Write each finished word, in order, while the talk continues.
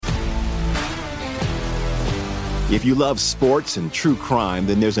If you love sports and true crime,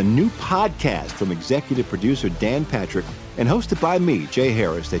 then there's a new podcast from executive producer Dan Patrick and hosted by me, Jay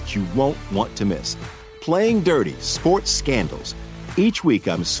Harris, that you won't want to miss. Playing Dirty: Sports Scandals. Each week,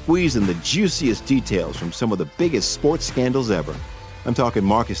 I'm squeezing the juiciest details from some of the biggest sports scandals ever. I'm talking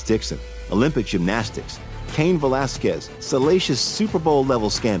Marcus Dixon, Olympic gymnastics, Cain Velasquez, salacious Super Bowl-level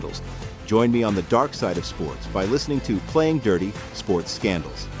scandals. Join me on the dark side of sports by listening to Playing Dirty: Sports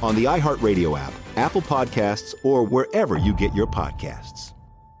Scandals on the iHeartRadio app, Apple Podcasts, or wherever you get your podcasts.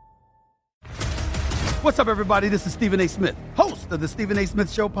 What's up, everybody? This is Stephen A. Smith, host of the Stephen A.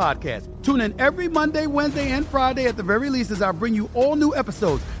 Smith Show podcast. Tune in every Monday, Wednesday, and Friday at the very least as I bring you all new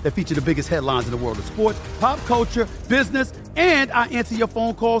episodes that feature the biggest headlines in the world of sports, pop culture, business, and I answer your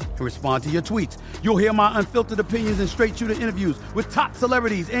phone calls and respond to your tweets. You'll hear my unfiltered opinions and straight-shooter interviews with top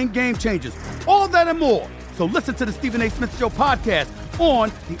celebrities and game changers. All that and more. So listen to the Stephen A. Smith Show podcast on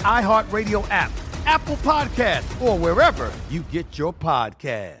the iHeartRadio app, Apple Podcasts, or wherever you get your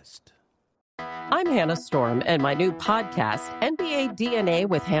podcast. I'm Hannah Storm, and my new podcast, NBA DNA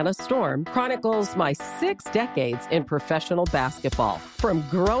with Hannah Storm, chronicles my 6 decades in professional basketball. From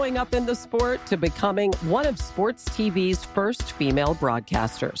growing up in the sport to becoming one of sports TV's first female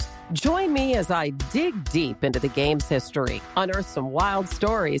broadcasters. Join me as I dig deep into the game's history, unearth some wild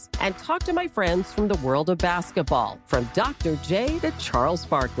stories, and talk to my friends from the world of basketball, from Dr. J to Charles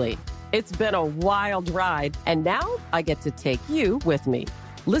Barkley. It's been a wild ride, and now I get to take you with me.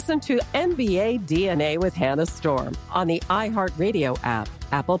 Listen to NBA DNA with Hannah Storm on the iHeartRadio app,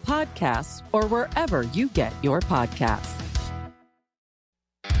 Apple Podcasts, or wherever you get your podcasts.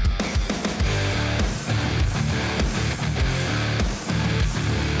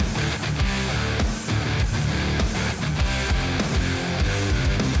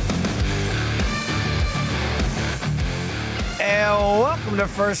 And welcome to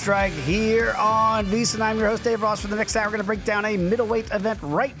First Strike here on VSiN. I'm your host, Dave Ross. For the next hour, we're going to break down a middleweight event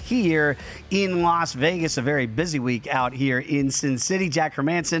right here in Las Vegas. A very busy week out here in Sin City. Jack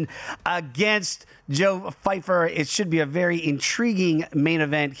Hermansson against Joe Pyfer. It should be a very intriguing main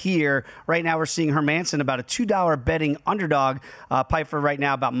event here. Right now, we're seeing Hermansson about a $2 betting underdog. Pyfer right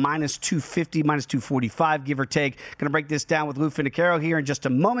now about minus 250, minus 245, give or take. Going to break this down with Lou Finicaro here in just a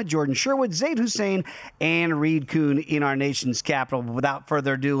moment. Jordan Sherwood, Zaid Hussein, and Reed Kuhn in our nation's capital. Without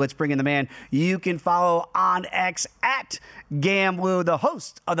further ado, let's bring in the man you can follow on X at Gamblue, the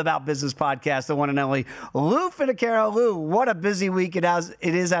host of the About Business podcast, the one and only Lou Finicaro. Lou, what a busy week it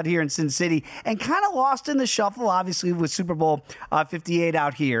is out here in Sin City, and kind of lost in the shuffle, obviously, with Super Bowl 58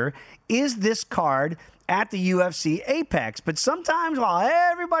 out here. Is this card at the UFC Apex? But sometimes, while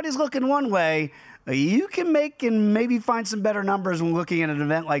everybody's looking one way, you can make and maybe find some better numbers when looking at an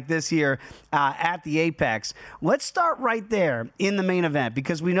event like this here at the Apex. Let's start right there in the main event,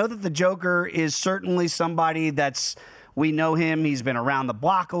 because we know that the Joker is certainly somebody we know him. He's been around the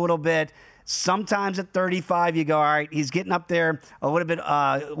block a little bit. Sometimes at 35, you go, all right, he's getting up there a little bit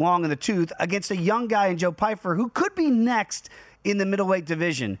long in the tooth against a young guy in Joe Pyfer, who could be next in the middleweight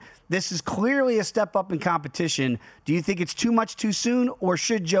division. This is clearly a step up in competition. Do you think it's too much too soon, or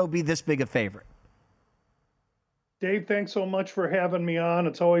should Joe be this big a favorite? Dave, thanks so much for having me on.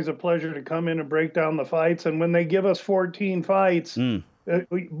 It's always a pleasure to come in and break down the fights. And when they give us 14 fights,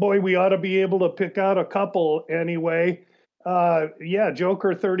 we ought to be able to pick out a couple anyway.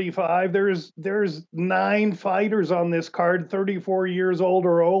 Joker 35. There's 9 fighters on this card, 34 years old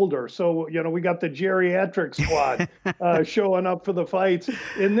or older. So, we got the geriatric squad showing up for the fights.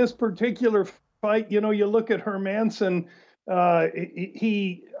 In this particular fight, you look at Hermansson.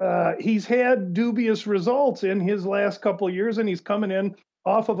 He's had dubious results in his last couple of years, and he's coming in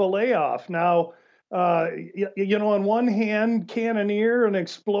off of a layoff. Now, on one hand, Cannonier, an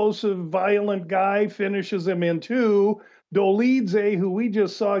explosive, violent guy, finishes him in 2. Dolidze, who we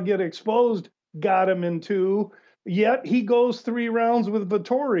just saw get exposed, got him in 2. Yet he goes 3 rounds with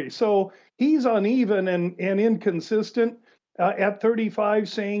Vettori. So he's uneven and inconsistent at 35,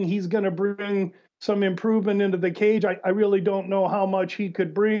 saying he's going to bring some improvement into the cage. I really don't know how much he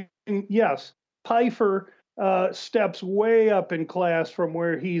could bring. Yes, Pyfer steps way up in class from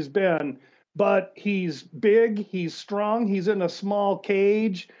where he's been, but he's big, he's strong, he's in a small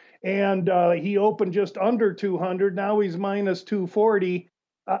cage, and he opened just under 200. Now he's minus 240.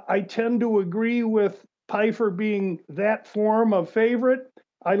 I tend to agree with Pyfer being that form of favorite.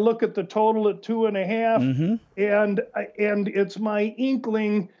 I look at the total at 2.5, and it's my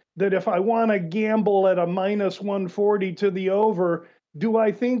inkling that if I want to gamble at a minus 140 to the over, do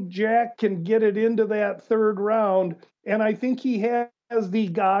I think Jack can get it into that third round? And I think he has the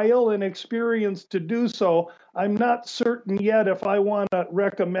guile and experience to do so. I'm not certain yet if I want to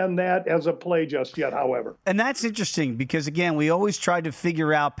recommend that as a play just yet, however. And that's interesting because, again, we always try to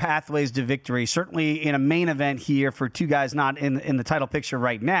figure out pathways to victory, certainly in a main event here for two guys not in the title picture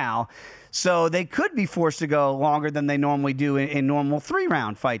right now. So they could be forced to go longer than they normally do in normal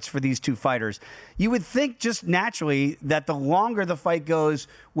 3-round fights for these two fighters. You would think just naturally that the longer the fight goes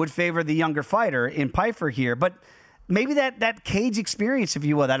would favor the younger fighter in Pyfer here. But maybe that cage experience, if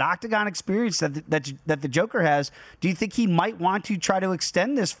you will, that octagon experience that the Joker has, do you think he might want to try to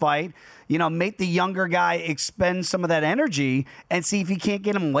extend this fight, make the younger guy expend some of that energy and see if he can't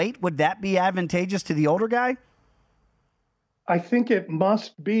get him late? Would that be advantageous to the older guy? I think it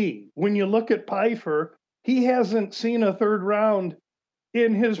must be. When you look at Pyfer, he hasn't seen a third round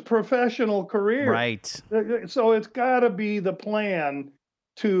in his professional career. Right. So it's got to be the plan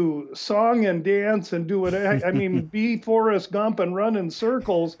to song and dance and do it. I mean, be Forrest Gump and run in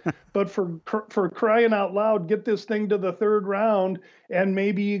circles, but for crying out loud, get this thing to the third round, and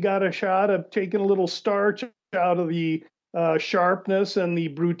maybe you got a shot of taking a little starch out of the sharpness and the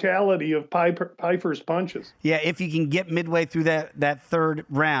brutality of Pyfer's punches. Yeah, if you can get midway through that third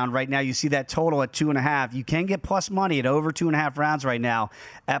round, right now you see that total at 2.5. You can get plus money at over 2.5 rounds right now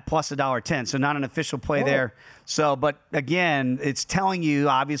at plus $1.10. So not an official play there. So, but again, it's telling you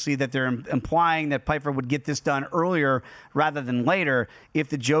obviously that they're implying that Pyfer would get this done earlier rather than later. If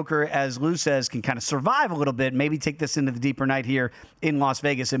the Joker, as Lou says, can kind of survive a little bit, maybe take this into the deeper night here in Las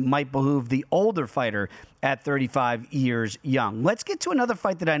Vegas, it might behoove the older fighter at 35 years young. Let's get to another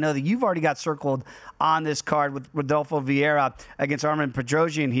fight that I know that you've already got circled on this card with Rodolfo Vieira against Armen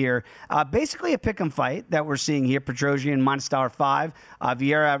Petrosyan here. Basically a pick'em fight that we're seeing here. Petrosyan minus $5.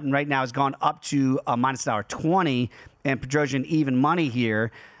 Vieira right now has gone up to minus $20, and Petrosyan even money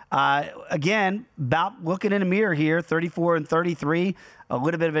here. Again, about looking in a mirror here, 34 and 33. A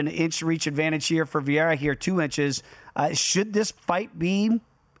little bit of an inch reach advantage here for Vieira here, 2 inches. Should this fight be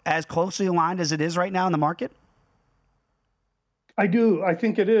as closely aligned as it is right now in the market? I do. I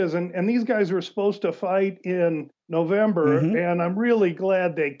think it is. And these guys were supposed to fight in November, and I'm really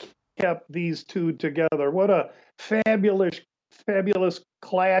glad they kept these two together. What a fabulous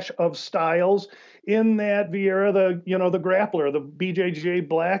clash of styles in that Vieira, the grappler, the BJJ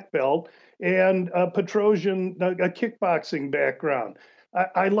black belt, and Petrosyan, a kickboxing background.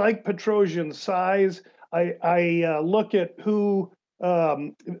 I like Petrosyan's size. I look at who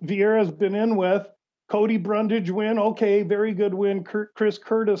Vieira's been in with. Cody Brundage win. Okay, very good win. Chris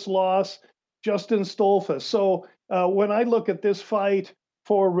Curtis loss. Justin Stolfus. So when I look at this fight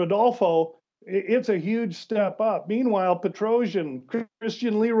for Rodolfo, it's a huge step up. Meanwhile, Petrosyan,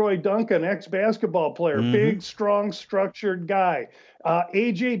 Christian Leroy Duncan, ex-basketball player, big, strong, structured guy.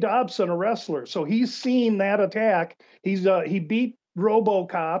 A.J. Dobson, a wrestler. So he's seen that attack. He beat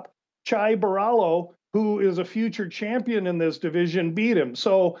RoboCop. Chai Barallo, who is a future champion in this division, beat him.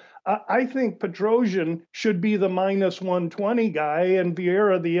 So I think Petrosyan should be the minus 120 guy and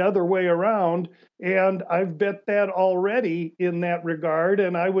Vieira the other way around. And I've bet that already in that regard.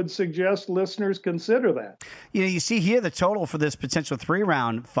 And I would suggest listeners consider that. You see here the total for this potential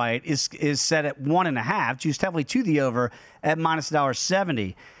 3-round fight is set at 1.5, juiced heavily to the over at minus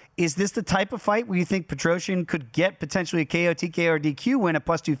 $1.70. Is this the type of fight where you think Petrosyan could get potentially a KO, TKO, or DQ win at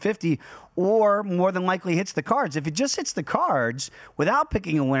plus 250, or more than likely hits the cards? If it just hits the cards without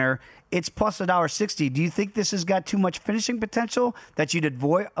picking a winner, it's plus $1.60. Do you think this has got too much finishing potential that you'd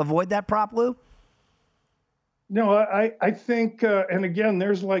avoid that prop, Lou? No, I think, and again,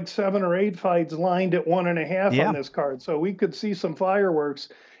 there's like 7 or 8 fights lined at 1.5 on this card, so we could see some fireworks.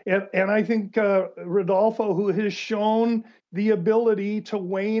 And I think Rodolfo, who has shown the ability to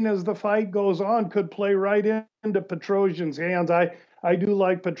wane as the fight goes on, could play right into Petrosyan's hands. I do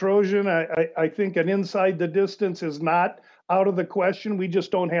like Petrosyan. I think an inside the distance is not out of the question. We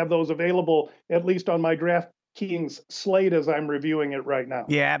just don't have those available, at least on my DraftKings slate as I'm reviewing it right now.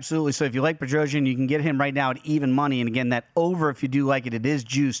 Yeah, absolutely. So if you like Petrosyan, you can get him right now at even money. And again, that over, if you do like it, it is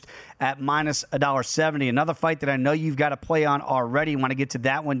juiced at minus $1.70. Another fight that I know you've got to play on already. You want to get to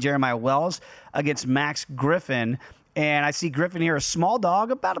that one, Jeremiah Wells against Max Griffin. And I see Griffin here, a small dog,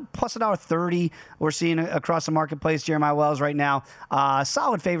 about a plus $1.30. We're seeing across the marketplace, Jeremiah Wells right now.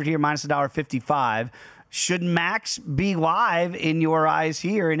 Solid favorite here, minus $1.55. Should Max be live in your eyes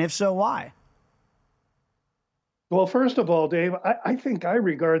here? And if so, why? Well, first of all, Dave, I think I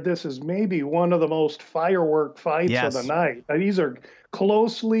regard this as maybe one of the most firework fights of the night. These are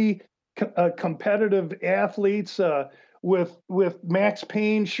closely competitive athletes with Max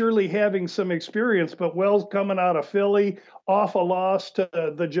Payne surely having some experience, but Wells coming out of Philly off a loss to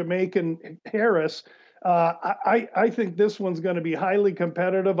the Jamaican Harris. I think this one's going to be highly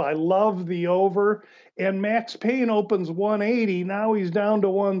competitive. I love the over. And Max Payne opens 180. Now he's down to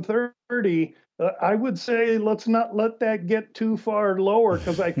 130. I would say let's not let that get too far lower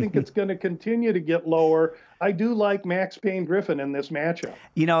because I think it's going to continue to get lower. I do like Max Payne Griffin in this matchup.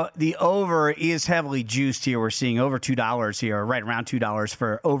 You know, the over is heavily juiced here. We're seeing over $2 here, right around $2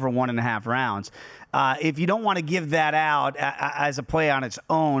 for over 1.5 rounds. If you don't want to give that out as a play on its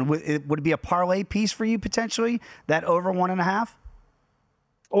own, would it be a parlay piece for you potentially, that over 1.5?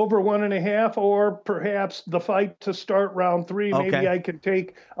 Over 1.5, or perhaps the fight to start round 3. Okay. Maybe I can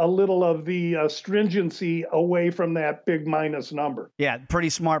take a little of the stringency away from that big minus number. Yeah, pretty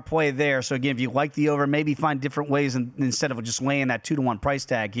smart play there. So again, if you like the over, maybe find different ways instead of just laying that 2-to-1 price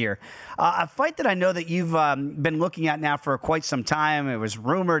tag here. A fight that I know that you've been looking at now for quite some time. It was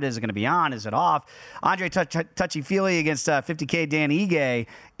rumored, is it going to be on? Is it off? Andre Touchy-Feely against 50K Dan Ige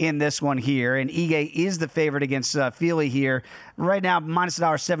in this one here. And Ige is the favorite against Feely here. Right now, minus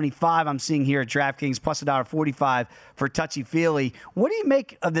 $1.75 I'm seeing here at DraftKings, plus $1.45 for Touchy-Feely. What do you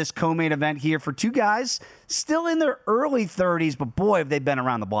make of this co-main event here for two guys still in their early 30s, but boy, have they been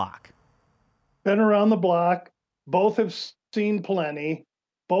around the block. Been around the block. Both have seen plenty.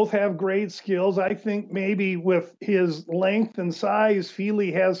 Both have great skills. I think maybe with his length and size,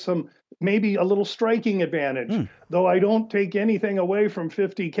 Feely has maybe a little striking advantage. Though I don't take anything away from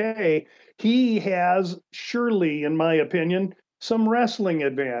 50K, he has surely, in my opinion, some wrestling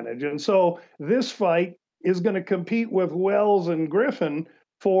advantage. And so this fight is going to compete with Wells and Griffin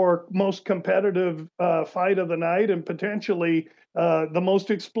for most competitive fight of the night and potentially the most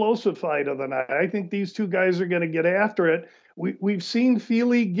explosive fight of the night. I think these two guys are going to get after it. We've seen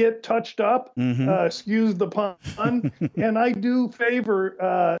Feely get touched up, excuse the pun, and I do favor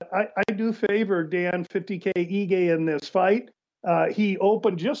Dan 50K Ige in this fight. He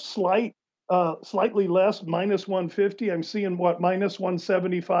opened just slightly less, minus 150. I'm seeing minus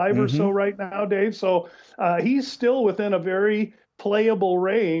 175 or so right now, Dave. So he's still within a very playable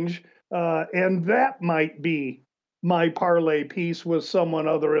range, and that might be my parlay piece with someone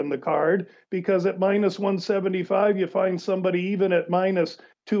other in the card, because at minus 175, you find somebody even at minus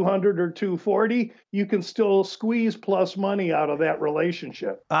 200 or 240, you can still squeeze plus money out of that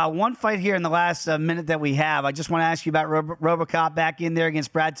relationship. One fight here in the last minute that we have. I just want to ask you about Robocop back in there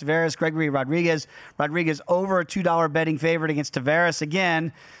against Brad Tavares, Gregory Rodriguez. Rodriguez over a $2 betting favorite against Tavares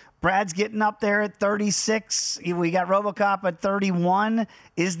again. Brad's getting up there at 36. We got Robocop at 31.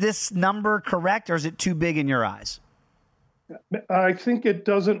 Is this number correct, or is it too big in your eyes? I think it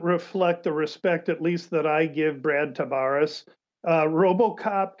doesn't reflect the respect, at least that I give Brad Tavares.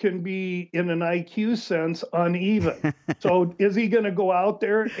 Robocop can be, in an IQ sense, uneven. So is he going to go out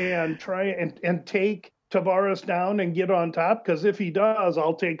there and try and take Tavares down and get on top? Because if he does,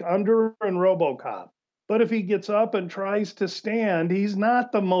 I'll take under and Robocop. But if he gets up and tries to stand, he's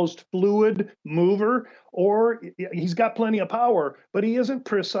not the most fluid mover, or he's got plenty of power, but he isn't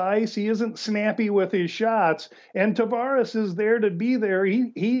precise. He isn't snappy with his shots. And Tavares is there to be there.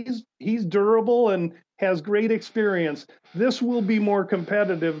 He's durable and has great experience. This will be more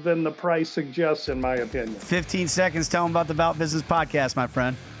competitive than the price suggests, in my opinion. 15 seconds. Tell them about the Bout Business podcast, my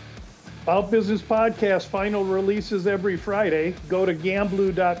friend. Bout Business podcast, final releases every Friday. Go to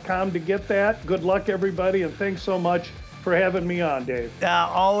gamblu.com to get that. Good luck, everybody, and thanks so much for having me on, Dave.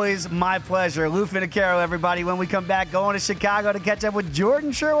 Always my pleasure. Lou Finicaro, everybody. When we come back, going to Chicago to catch up with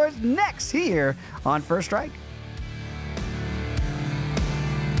Jordan Sherwood next here on First Strike.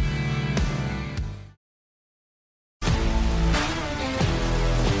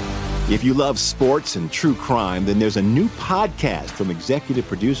 If you love sports and true crime, then there's a new podcast from executive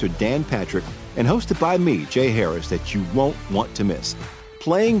producer Dan Patrick and hosted by me, Jay Harris, that you won't want to miss.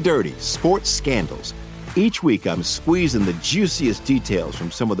 Playing Dirty: Sports Scandals. Each week, I'm squeezing the juiciest details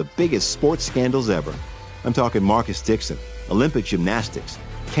from some of the biggest sports scandals ever. I'm talking Marcus Dixon, Olympic gymnastics,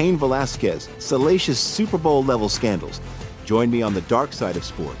 Cain Velasquez, salacious Super Bowl-level scandals. Join me on the dark side of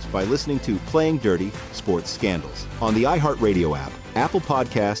sports by listening to Playing Dirty: Sports Scandals on the iHeartRadio app, Apple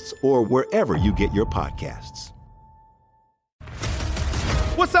Podcasts, or wherever you get your podcasts.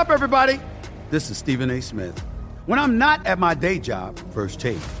 What's up, everybody? This is Stephen A. Smith. When I'm not at my day job, First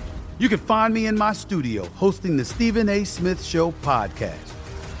Take, you can find me in my studio hosting the Stephen A. Smith Show podcast.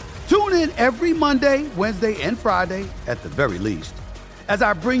 Tune in every Monday, Wednesday, and Friday, at the very least, as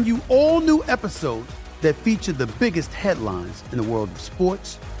I bring you all new episodes that feature the biggest headlines in the world of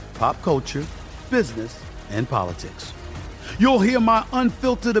sports, pop culture, business, and politics. You'll hear my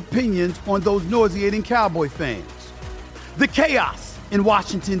unfiltered opinions on those nauseating Cowboy fans, the chaos in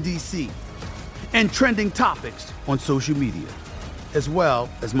Washington, D.C., and trending topics on social media, as well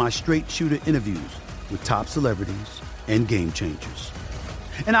as my straight shooter interviews with top celebrities and game changers.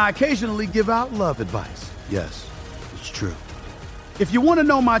 And I occasionally give out love advice. Yes, it's true. If you want to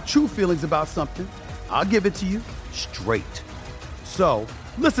know my true feelings about something, I'll give it to you straight. So,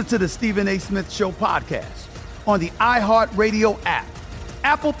 listen to the Stephen A. Smith Show podcast on the iHeartRadio app,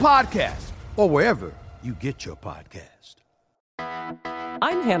 Apple Podcasts, or wherever you get your podcast.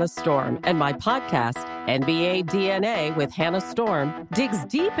 I'm Hannah Storm, and my podcast, NBA DNA with Hannah Storm, digs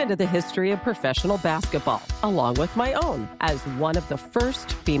deep into the history of professional basketball, along with my own, as one of the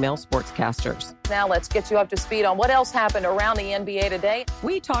first female sportscasters. Now let's get you up to speed on what else happened around the NBA today.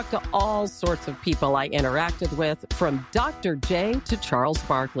 We talk to all sorts of people I interacted with, from Dr. J to Charles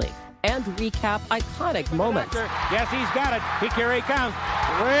Barkley, and recap iconic moments. Yes, he's got it. Here he comes.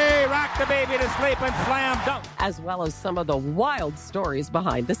 Way rock the baby to sleep and slam dunk. As well as some of the wild stories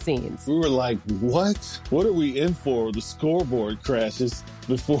behind the scenes. We were like, what? What are we in for? The scoreboard crashes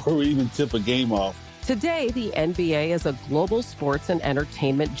before we even tip a game off. Today, the NBA is a global sports and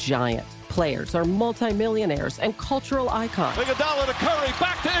entertainment giant. Players are multimillionaires and cultural icons. Iguodala to Curry,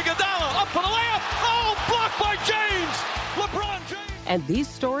 back to Iguodala, up for the layup. Oh, blocked by James. LeBron James. And these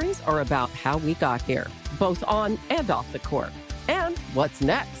stories are about how we got here, both on and off the court. And what's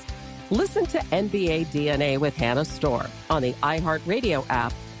next? Listen to NBA DNA with Hannah Storm on the iHeartRadio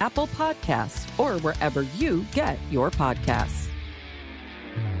app, Apple Podcasts, or wherever you get your podcasts.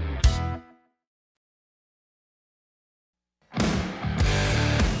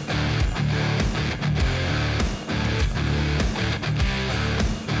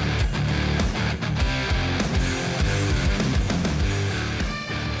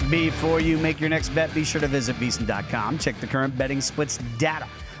 Before you make your next bet, be sure to visit VSiN.com. Check the current betting splits data.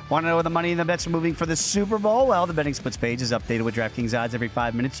 Want to know where the money and the bets are moving for the Super Bowl? Well, the betting splits page is updated with DraftKings odds every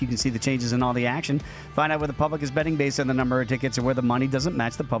 5 minutes. You can see the changes in all the action. Find out where the public is betting based on the number of tickets or where the money doesn't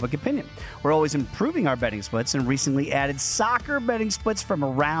match the public opinion. We're always improving our betting splits and recently added soccer betting splits from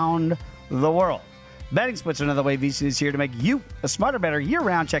around the world. Betting splits are another way VSiN is here to make you a smarter, better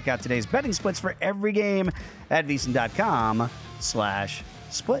year-round. Check out today's betting splits for every game at VSiN.com/splits.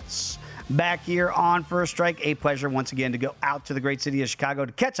 Back here on First Strike, a pleasure once again to go out to the great city of Chicago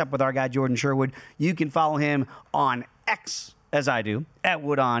to catch up with our guy Jordan Sherwood. You can follow him on X, as I do, at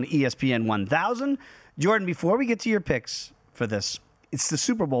Wood on ESPN 1000. Jordan, before we get to your picks for this, it's the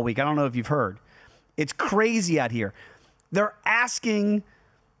Super Bowl week. I don't know if you've heard. It's crazy out here. They're asking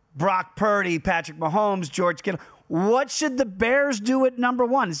Brock Purdy, Patrick Mahomes, George Kittle, what should the Bears do at number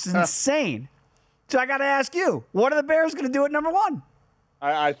one? This is insane. So I got to ask you, what are the Bears going to do at number one?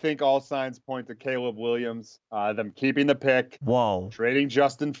 I think all signs point to Caleb Williams, them keeping the pick. Whoa. Trading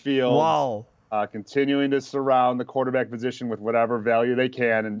Justin Fields. Whoa. Continuing to surround the quarterback position with whatever value they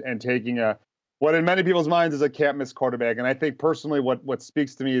can and taking what in many people's minds is a can't-miss quarterback. And I think personally what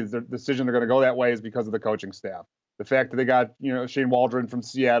speaks to me is the decision they're going to go that way is because of the coaching staff. The fact that they got, Shane Waldron from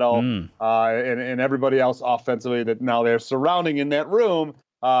Seattle and everybody else offensively that now they're surrounding in that room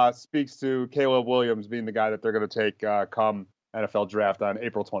speaks to Caleb Williams being the guy that they're going to take come NFL draft on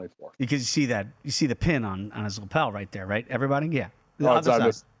April 24th. Because you see the pin on his lapel right there, right? Everybody? Yeah. Oh, it's on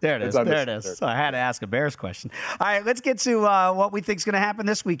this. There it is. There it is. So I had to ask a Bears question. All right, let's get to what we think is going to happen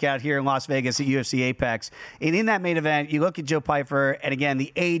this week out here in Las Vegas at UFC Apex. And in that main event, you look at Joe Pyfer, and again,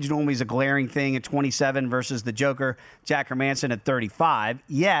 the age normally is a glaring thing at 27 versus the Joker, Jack Hermansson, at 35.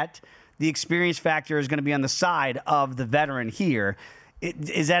 Yet, the experience factor is going to be on the side of the veteran here.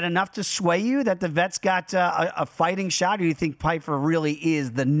 Is that enough to sway you that the vet's got a fighting shot, or do you think Pyfer really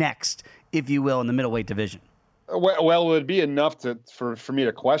is the next, if you will, in the middleweight division? Well, it would be enough for me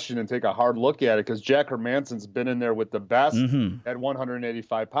to question and take a hard look at it because Jack Hermansson's been in there with the best at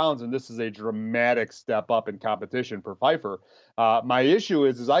 185 pounds, and this is a dramatic step up in competition for Pyfer. My issue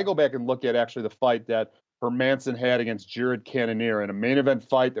is I go back and look at actually the fight that Hermansson had against Jared Cannonier in a main event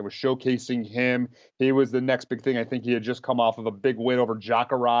fight that was showcasing him. He was the next big thing. I think he had just come off of a big win over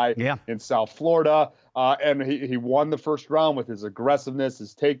Jacare in South Florida. And he won the first round with his aggressiveness,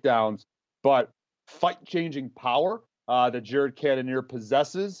 his takedowns, but fight-changing power that Jared Cannonier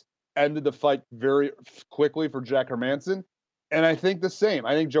possesses ended the fight very quickly for Jack Hermansson. And I think the same.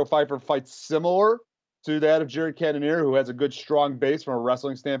 I think Joe Pyfer fights similar to that of Jared Cannonier, who has a good, strong base from a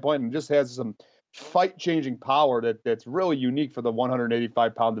wrestling standpoint and just has some fight-changing power that's really unique for the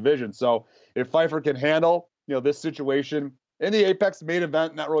 185-pound division. So if Pyfer can handle, this situation in the Apex main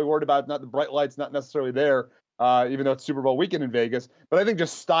event, not really worried about it, not the bright lights, not necessarily there, even though it's Super Bowl weekend in Vegas. But I think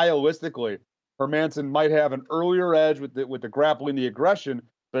just stylistically, Hermansson might have an earlier edge with the grappling, the aggression,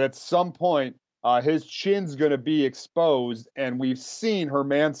 but at some point, his chin's going to be exposed. And we've seen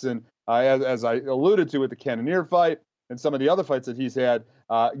Hermansson, as I alluded to with the Cannonier fight, in some of the other fights that he's had,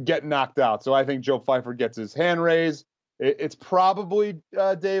 get knocked out. So I think Joe Pyfer gets his hand raised. It's probably,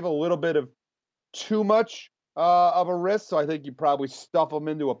 Dave, a little bit of too much of a risk. So I think you probably stuff him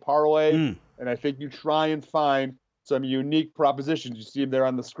into a parlay, and I think you try and find some unique propositions. You see him there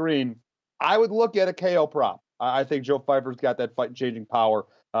on the screen. I would look at a KO prop. I think Joe Pyfer's got that fight-changing power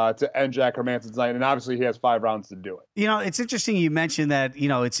to end Jack Hermansson's night, and obviously he has 5 rounds to do it. You know, it's interesting you mentioned that, you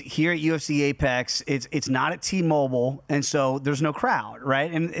know, it's here at UFC Apex. It's not at T-Mobile, and so there's no crowd,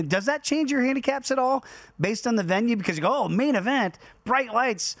 right? And does that change your handicaps at all based on the venue? Because you go, oh, main event, bright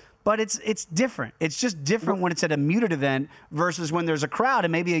lights, but it's different. It's just different when it's at a muted event versus when there's a crowd,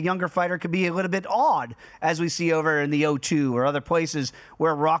 and maybe a younger fighter could be a little bit awed, as we see over in the O2 or other places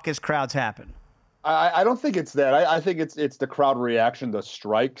where raucous crowds happen. I don't think it's that. I think it's the crowd reaction, the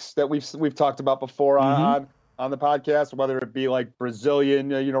strikes that we've talked about before on the podcast, whether it be like Brazilian,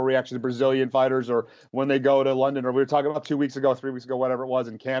 reaction to Brazilian fighters, or when they go to London, or we were talking about 2 weeks ago, 3 weeks ago, whatever it was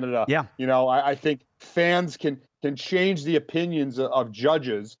in Canada. Yeah. I think fans can change the opinions of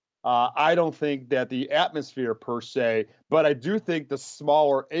judges. I don't think that the atmosphere per se, but I do think the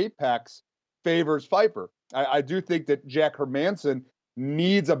smaller Apex favors Pyfer. I do think that Jack Hermansson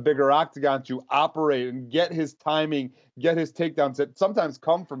needs a bigger octagon to operate and get his timing, get his takedowns that sometimes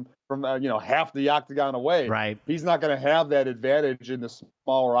come from half the octagon away. Right. He's not going to have that advantage in the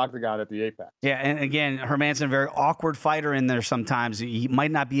smaller octagon at the Apex. Yeah, and again, Hermansson, a very awkward fighter in there sometimes. He might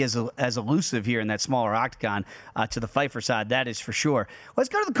not be as elusive here in that smaller octagon to the Pyfer side, that is for sure. Let's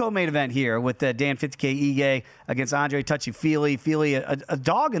go to the co-main event here with Dan 50K Ige against Andre Touchy-Feely. Feely, a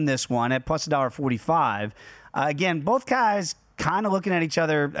dog in this one at plus $1.45. Again, both guys kind of looking at each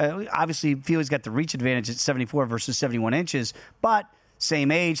other. Obviously, Feely's got the reach advantage at 74 versus 71 inches, but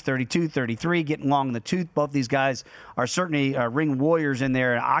same age, 32, 33, getting long in the tooth. Both these guys are certainly ring warriors in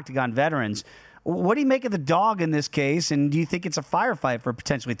there, octagon veterans. What do you make of the dog in this case, and do you think it's a firefight for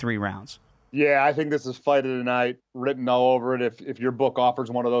potentially 3 rounds? Yeah, I think this is fight of the night, written all over it. If your book offers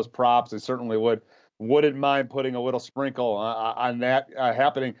one of those props, it certainly wouldn't mind putting a little sprinkle on that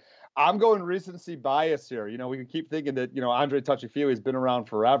happening. I'm going recency bias here. We can keep thinking that, Andre Touchy-Feely has been around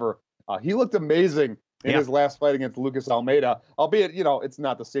forever. He looked amazing in his last fight against Lucas Almeida, albeit, it's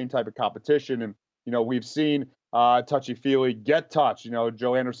not the same type of competition. And, we've seen Touchy-Feely get touched.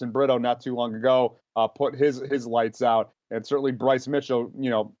 Joe Anderson Brito not too long ago put his lights out. And certainly Bryce Mitchell,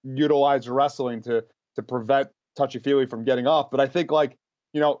 utilized wrestling to prevent Touchy-Feely from getting off. But I think,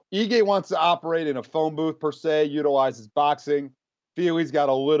 Ige wants to operate in a phone booth per se, utilizes boxing. Feely's got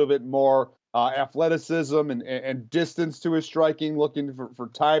a little bit more athleticism and distance to his striking, looking for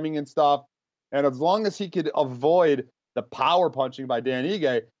timing and stuff. And as long as he could avoid the power punching by Dan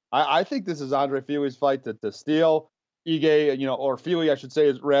Ige, I think this is Andre Feely's fight to steal. Ige, or Feely, I should say,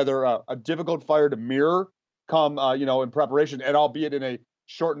 is rather a difficult fighter to mirror come, in preparation, and albeit in a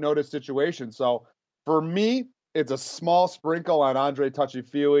short notice situation. So for me, it's a small sprinkle on Andre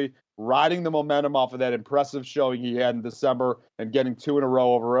Touchy-Feely, riding the momentum off of that impressive showing he had in December and getting 2 in a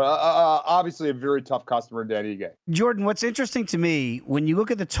row over obviously a very tough customer, Dan Ige. Jordan, what's interesting to me, when you look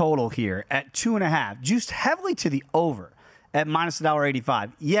at the total here at 2.5, juiced heavily to the over at minus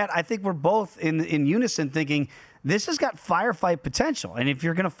 $1.85, yet I think we're both in unison thinking this has got firefight potential. And if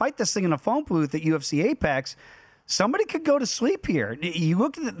you're going to fight this thing in a phone booth at UFC Apex, somebody could go to sleep here. You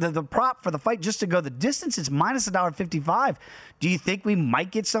look at the prop for the fight just to go the distance, it's minus $1.55. Do you think we might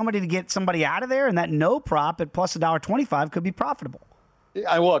get somebody to get somebody out of there? And that no prop at plus $1.25 could be profitable.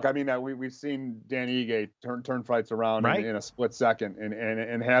 We've seen Dan Ige turn fights around in a split second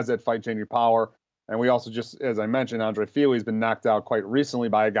and has that fight-changing power. And we also just, as I mentioned, Andre Feely's been knocked out quite recently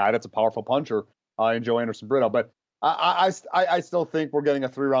by a guy that's a powerful puncher in Joe Anderson Brito. But I still think we're getting a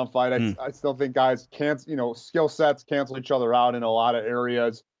 3-round fight. I still think guys can't, skill sets cancel each other out in a lot of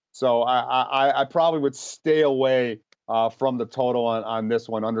areas. So I probably would stay away from the total on this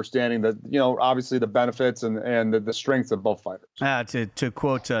one, understanding that, obviously the benefits and the strengths of both fighters. To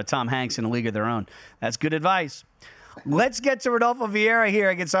quote Tom Hanks in A League of Their Own, that's good advice. Let's get to Rodolfo Vieira here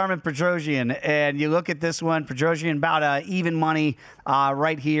against Armen Petrosyan. And you look at this one, Petrosyan about even money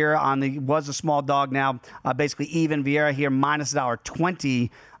right here was a small dog now, basically even. Vieira here minus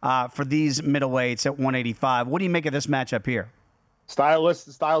 $1.20 for these middleweights at 185. What do you make of this matchup here?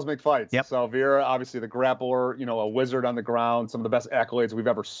 Styles make fights. Yep. So Vieira, obviously the grappler, a wizard on the ground, some of the best accolades we've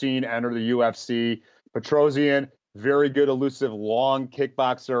ever seen enter the UFC. Petrosyan, very good, elusive, long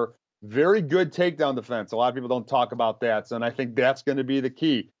kickboxer. Very good takedown defense. A lot of people don't talk about that. So, and I think that's going to be the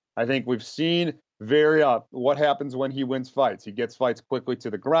key. I think we've seen what happens when he wins fights. He gets fights quickly to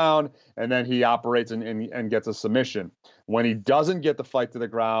the ground, and then he operates and gets a submission. When he doesn't get the fight to the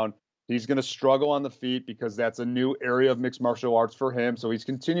ground, He's going to struggle on the feet because that's a new area of mixed martial arts for him. So he's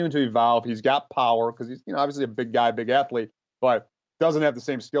continuing to evolve. He's got power because he's, obviously a big guy, big athlete, but doesn't have the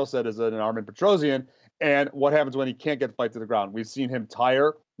same skill set as an Armen Petrosyan. And what happens when he can't get the fight to the ground? We've seen him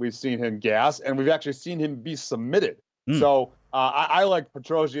tire, we've seen him gas, and we've actually seen him be submitted. So I like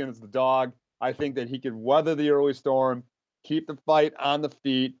Petrosyan as the dog. I think that he could weather the early storm, keep the fight on the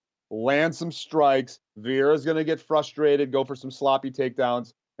feet, land some strikes. Vieira's going to get frustrated, go for some sloppy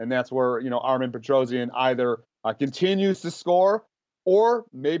takedowns, and that's where, Armen Petrosyan either continues to score or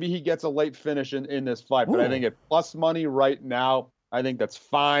maybe he gets a late finish in this fight. But I think at plus money right now, I think that's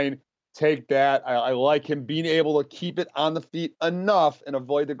fine. Take that. I like him being able to keep it on the feet enough and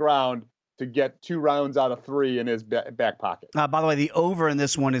avoid the ground to get 2 rounds out of 3 in his back pocket. By the way, the over in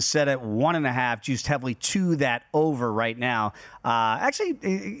this one is set at 1.5, juiced heavily to that over right now. Actually,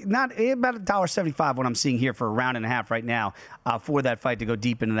 not about $1.75 what I'm seeing here for a round and a half right now for that fight to go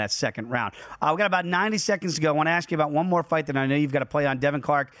deep into that second round. We've got about 90 seconds to go. I want to ask you about one more fight that I know you've got to play on. Devin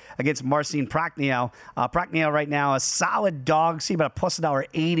Clark against Marcin Prachnio. Prachnio right now, a solid dog, see about a plus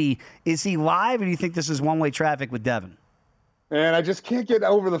 $1.80. Is he live, or do you think this is one-way traffic with Devin? And I just can't get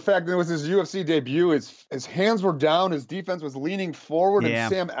over the fact that it was his UFC debut. His hands were down. His defense was leaning forward, and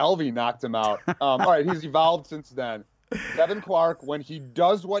Sam Alvey knocked him out. All right, he's evolved since then. Devin Clark, when he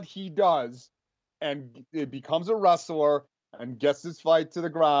does what he does and it becomes a wrestler and gets his fight to the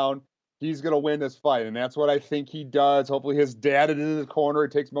ground, he's going to win this fight. And that's what I think he does. Hopefully his dad is in the corner. He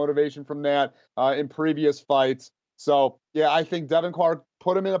takes motivation from that in previous fights. So, yeah, I think Devin Clark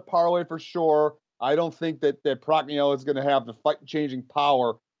put him in a parlay for sure. I don't think that Prachnio is going to have the fight-changing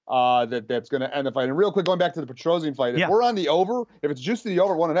power that's going to end the fight. And real quick, going back to the Petrosyan fight, if we're on the over, if it's just the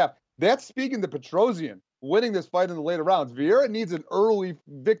over 1.5, that's speaking to Petrosyan winning this fight in the later rounds. Vieira needs an early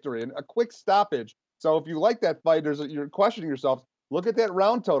victory and a quick stoppage. So if you like that fight, you're questioning yourself. Look at that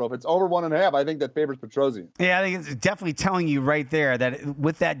round total. If it's over 1.5, I think that favors Petrosyan. Yeah, I think it's definitely telling you right there that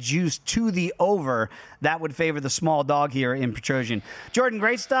with that juice to the over, that would favor the small dog here in Petrosyan. Jordan,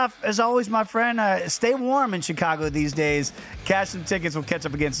 great stuff. As always, my friend, stay warm in Chicago these days. Cash some tickets. We'll catch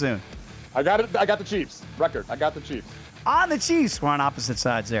up again soon. I got it. I got the Chiefs. Record. I got the Chiefs. On the Chiefs. We're on opposite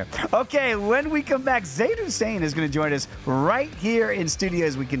sides there. Okay, when we come back, Zayd Hussein is going to join us right here in studio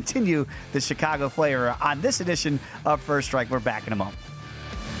as we continue the Chicago flavor on this edition of First Strike. We're back in a moment.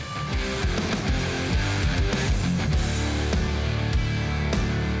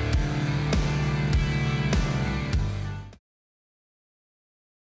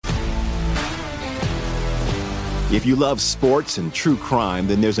 If you love sports and true crime,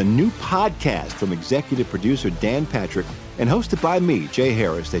 then there's a new podcast from executive producer Dan Patrick and hosted by me, Jay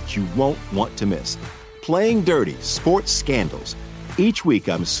Harris, that you won't want to miss. Playing Dirty: Sports Scandals. Each week,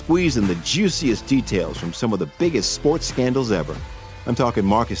 I'm squeezing the juiciest details from some of the biggest sports scandals ever. I'm talking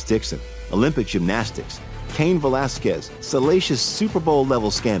Marcus Dixon, Olympic gymnastics, Cain Velasquez, salacious Super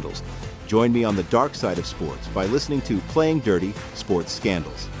Bowl-level scandals. Join me on the dark side of sports by listening to Playing Dirty: Sports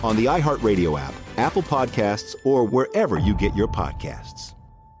Scandals on the iHeartRadio app, Apple Podcasts, or wherever you get your podcasts.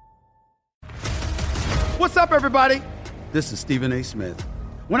 What's up, everybody? This is Stephen A. Smith.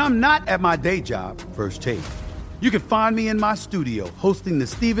 When I'm not at my day job, First Take, you can find me in my studio hosting the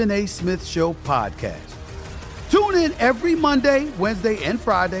Stephen A. Smith Show podcast. Tune in every Monday, Wednesday, and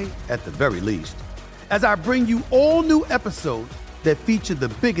Friday, at the very least, as I bring you all new episodes that feature the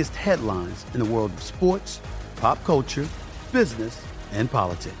biggest headlines in the world of sports, pop culture, business, and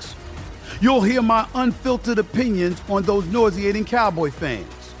politics. You'll hear my unfiltered opinions on those nauseating Cowboy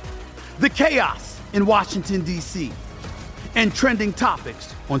fans, the chaos in Washington, D.C., and trending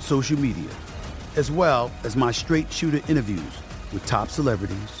topics on social media, as well as my straight shooter interviews with top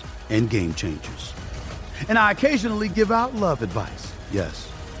celebrities and game changers. And I occasionally give out love advice. Yes,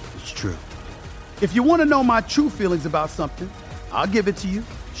 it's true. If you want to know my true feelings about something, I'll give it to you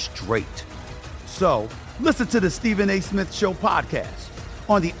straight. So listen to the Stephen A. Smith Show podcast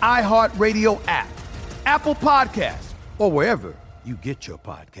on the iHeartRadio app, Apple Podcasts, or wherever you get your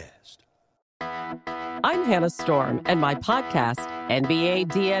podcast. I'm Hannah Storm, and my podcast, NBA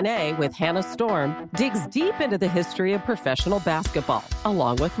DNA with Hannah Storm, digs deep into the history of professional basketball,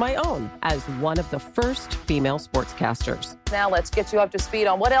 along with my own, as one of the first female sportscasters. Now let's get you up to speed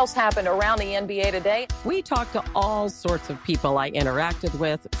on what else happened around the NBA today. We talk to all sorts of people I interacted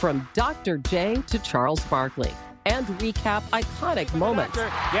with, from Dr. J to Charles Barkley, and recap iconic moments.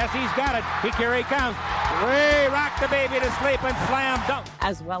 Yes, he's got it. Here he comes. Way rock the baby to sleep and slam dunk.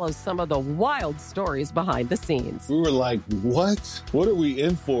 As well as some of the wild stories behind the scenes. We were like, what? What are we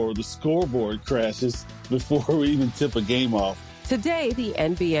in for? The scoreboard crashes before we even tip a game off. Today, the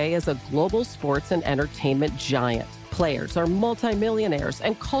NBA is a global sports and entertainment giant. Players are multimillionaires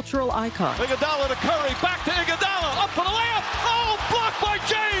and cultural icons. Iguodala to Curry, back to Iguodala, up for the layup. Oh, blocked by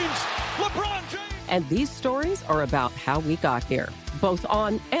James. LeBron James. And these stories are about how we got here, both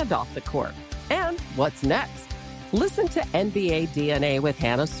on and off the court. And what's next? Listen to NBA DNA with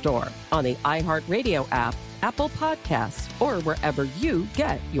Hannah Storm on the iHeartRadio app, Apple Podcasts, or wherever you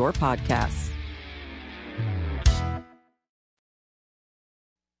get your podcasts.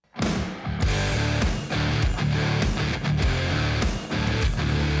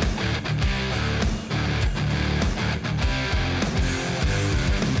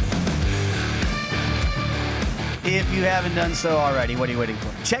 If you haven't done so already, what are you waiting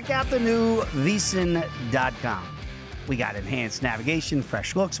for? Check out the new VSiN.com. We got enhanced navigation,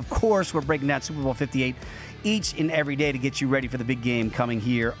 fresh looks. Of course, we're breaking down Super Bowl 58 each and every day to get you ready for the big game coming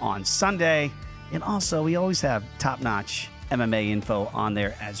here on Sunday. And also, we always have top-notch MMA info on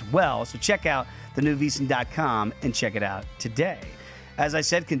there as well. So check out the new VSiN.com and check it out today. As I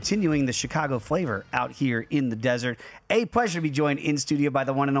said, continuing the Chicago flavor out here in the desert. A pleasure to be joined in studio by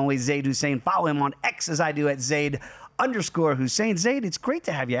the one and only Zaid Hussein. Follow him on X as I do at Zaid_Hussein. Zaid, it's great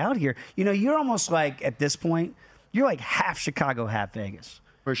to have you out here. You know, you're almost like, at this point, you're like half Chicago, half Vegas.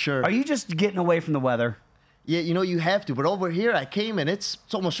 For sure. Are you just getting away from the weather? Yeah, you know, you have to. But over here, I came and it's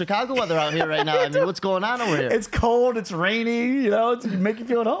almost Chicago weather out here right now. I mean, what's going on over here? It's cold. It's rainy. You know, it's make you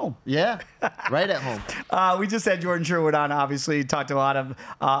feel at home. Yeah, right at home. We just had Jordan Sherwood on, obviously. Talked a lot of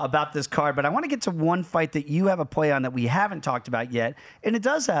about this card. But I want to get to one fight that you have a play on that we haven't talked about yet. And it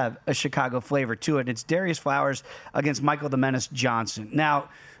does have a Chicago flavor to it. It's Darius Flowers against Michael the Menace Johnson. Now,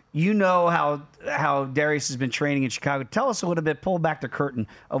 you know how Darius has been training in Chicago. Tell us a little bit, pull back the curtain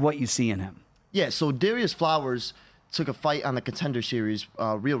of what you see in him. Yeah, so Darius Flowers took a fight on the Contender Series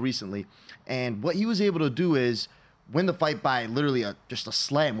real recently. And what he was able to do is win the fight by literally just a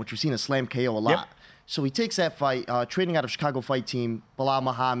slam, which we've seen a slam KO a lot. Yep. So he takes that fight, training out of Chicago Fight Team, Bilal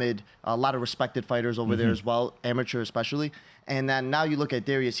Muhammad, a lot of respected fighters over there as well, amateur especially. And then now you look at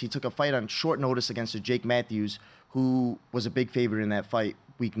Darius, he took a fight on short notice against Jake Matthews, who was a big favorite in that fight,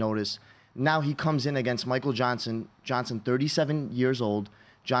 week notice. Now he comes in against Michael Johnson. Johnson, 37 years old.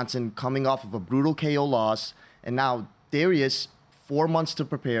 Johnson coming off of a brutal KO loss. And now Darius, 4 months to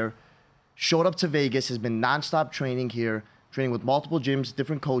prepare, showed up to Vegas, has been nonstop training here, training with multiple gyms,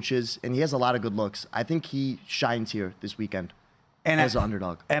 different coaches, and he has a lot of good looks. I think he shines here this weekend as an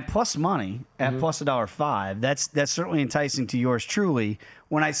underdog. At plus money, at plus $1.05, that's certainly enticing to yours truly.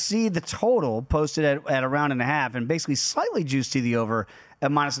 When I see the total posted at around and a half and basically slightly juiced to the over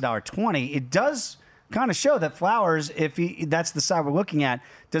at minus $1.20, it does kind of show that Flowers, if that's the side we're looking at,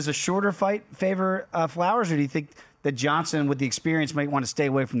 does a shorter fight favor Flowers, or do you think that Johnson, with the experience, might want to stay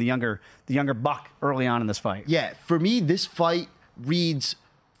away from the younger buck early on in this fight? Yeah, for me, this fight reads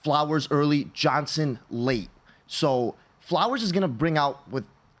Flowers early, Johnson late. So Flowers is going to bring out with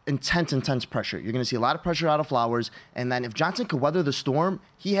intense pressure. You're going to see a lot of pressure out of Flowers, and then if Johnson could weather the storm,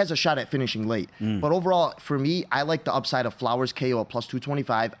 he has a shot at finishing late. But overall, for me, I like the upside of Flowers KO at plus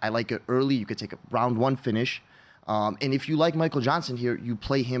 225. I like it early. You could take a round 1 finish. And if you like Michael Johnson here, you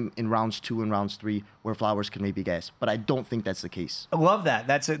play him in rounds 2 and rounds 3 where Flowers can maybe gas. But I don't think that's the case. I love that.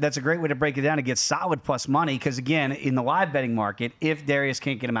 That's a great way to break it down and get solid plus money because, again, in the live betting market, if Darius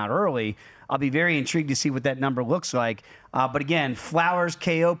can't get him out early, I'll be very intrigued to see what that number looks like. But, again, Flowers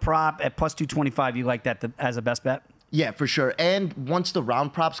KO prop at plus 225, you like that as a best bet? Yeah, for sure. And once the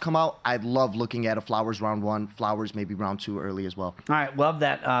round props come out, I'd love looking at a Flowers round 1, Flowers maybe round 2 early as well. All right, love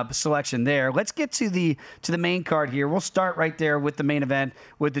that selection there. Let's get to the main card here. We'll start right there with the main event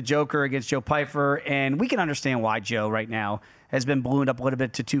with the Joker against Joe Pyfer, and we can understand why Joe right now has been ballooned up a little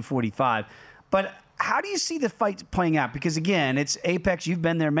bit to 245. But how do you see the fight playing out? Because, again, it's Apex. You've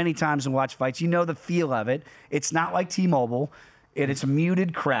been there many times and watched fights. You know the feel of it. It's not like T-Mobile. It's a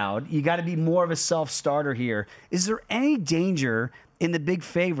muted crowd. You got to be more of a self-starter here. Is there any danger in the big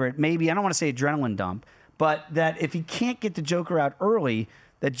favorite, maybe, I don't want to say adrenaline dump, but that if he can't get the Joker out early,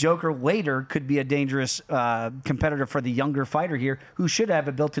 that Joker later could be a dangerous competitor for the younger fighter here who should have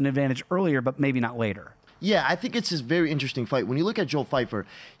a built-in advantage earlier, but maybe not later? Yeah, I think it's a very interesting fight. When you look at Joe Pyfer,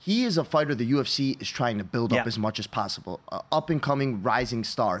 he is a fighter the UFC is trying to build up as much as possible. Up-and-coming rising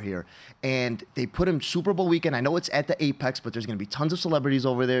star here. And they put him Super Bowl weekend. I know it's at the Apex, but there's going to be tons of celebrities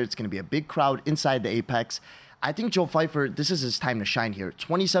over there. It's going to be a big crowd inside the Apex. I think Joe Pyfer, this is his time to shine here.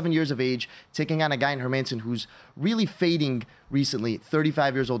 27 years of age, taking on a guy in Hermansson who's really fading recently.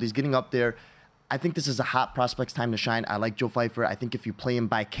 35 years old. He's getting up there. I think this is a hot prospect's time to shine. I like Joe Pyfer. I think if you play him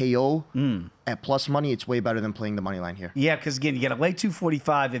by KO at plus money, it's way better than playing the money line here. Yeah, because, again, you get a late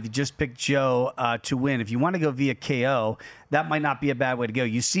 245 if you just pick Joe to win. If you want to go via KO, that might not be a bad way to go.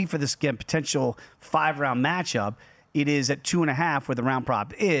 You see for this, again, potential 5-round matchup, it is at 2.5 where the round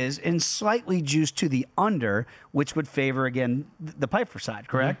prop is, and slightly juiced to the under, which would favor, again, the Pyfer side,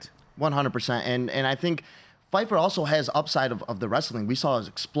 correct? 100%. And I think Pyfer also has upside of the wrestling. We saw his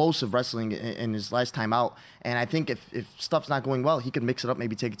explosive wrestling in his last time out. And I think if stuff's not going well, he could mix it up,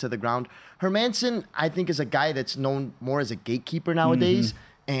 maybe take it to the ground. Hermansson, I think, is a guy that's known more as a gatekeeper nowadays.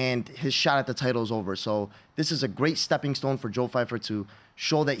 And his shot at the title is over. So this is a great stepping stone for Joe Pyfer to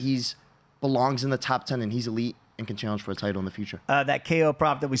show that he's belongs in the top 10 and he's elite and can challenge for a title in the future. That KO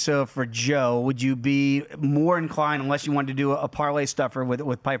prop that we saw for Joe, would you be more inclined, unless you wanted to do a parlay stuffer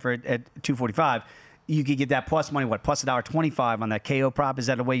with Pyfer at 245, you could get that plus money, plus $1.25 on that KO prop? Is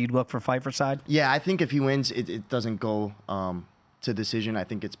that a way you'd look for Pyfer side? Yeah, I think if he wins, it doesn't go to decision. I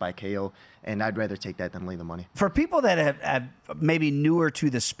think it's by KO, and I'd rather take that than lay the money. For people that have maybe newer to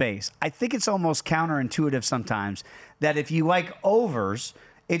the space, I think it's almost counterintuitive sometimes that if you like overs,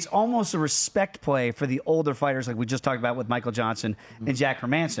 it's almost a respect play for the older fighters like we just talked about with Michael Johnson and Jack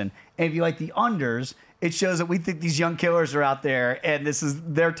Hermansson. And if you like the unders, it shows that we think these young killers are out there and this is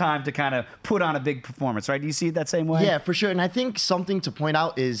their time to kind of put on a big performance, right? Do you see it that same way? Yeah, for sure. And I think something to point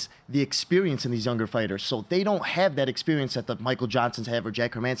out is the experience in these younger fighters. So they don't have that experience that the Michael Johnsons have or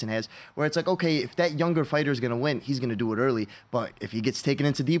Jack Hermansson has, where it's like, okay, if that younger fighter is going to win, he's going to do it early. But if he gets taken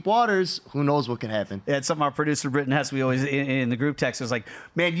into deep waters, who knows what could happen? Yeah, it's something our producer, Britton Hess, we always, in the group text, was like,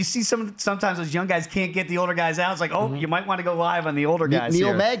 man, you see sometimes those young guys can't get the older guys out. It's like, oh, you might want to go live on the older guys.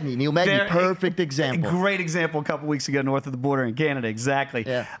 Neil Magny, perfect example. Great example a couple weeks ago north of the border in Canada, exactly.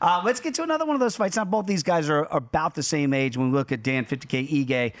 Yeah. Let's get to another one of those fights. Now, both these guys are about the same age when we look at Dan 50K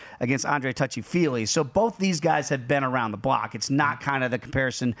Ige against Andre Touchy-Feely. So both these guys have been around the block. It's not kind of the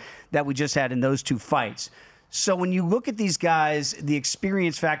comparison that we just had in those two fights. So when you look at these guys, the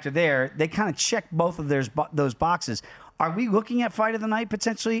experience factor there, they kind of check both of those boxes. Are we looking at fight of the night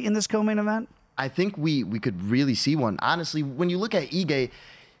potentially in this co-main event? I think we could really see one. Honestly, when you look at Ige,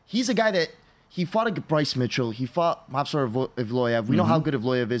 he's a guy that he fought against Bryce Mitchell. He fought Movsar Evloev. We know how good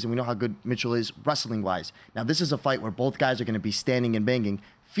Evloev is, and we know how good Mitchell is wrestling-wise. Now, this is a fight where both guys are going to be standing and banging.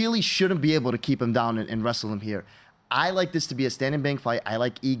 Feely shouldn't be able to keep him down and wrestle him here. I like this to be a stand and bang fight. I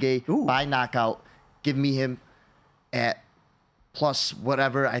like Ige by knockout. Give me him at plus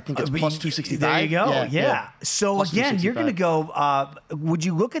whatever. I think it's plus 265. There you go. Yeah. So plus again, you're going to go. Would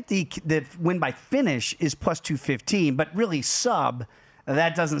you look at the win by finish is plus 215, but really sub?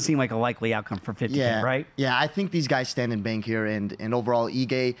 That doesn't seem like a likely outcome for 50K, right? Yeah, I think these guys stand and bang here, and overall,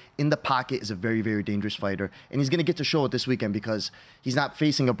 Ige in the pocket is a very, very dangerous fighter, and he's going to get to show it this weekend because he's not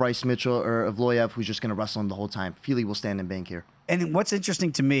facing a Bryce Mitchell or a Evloev who's just going to wrestle him the whole time. Feely will stand and bang here. And what's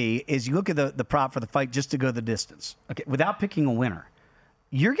interesting to me is you look at the prop for the fight just to go the distance. Okay, without picking a winner,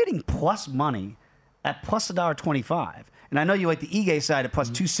 you're getting plus money at plus $1.25. And I know you like the Ige side at plus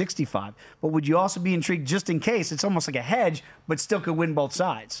 265, but would you also be intrigued just in case? It's almost like a hedge, but still could win both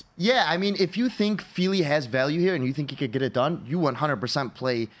sides. Yeah, I mean, if you think Feely has value here and you think he could get it done, you 100%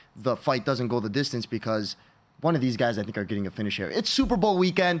 play the fight doesn't go the distance because one of these guys, I think, are getting a finish here. It's Super Bowl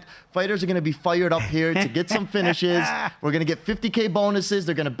weekend. Fighters are going to be fired up here to get some finishes. We're going to get 50K bonuses.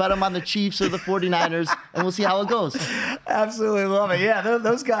 They're going to bet them on the Chiefs or the 49ers, and we'll see how it goes. Absolutely love it. Yeah,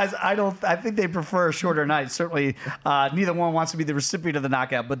 those guys, I think they prefer a shorter night. Certainly, neither one wants to be the recipient of the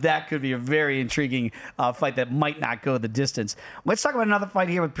knockout, but that could be a very intriguing fight that might not go the distance. Let's talk about another fight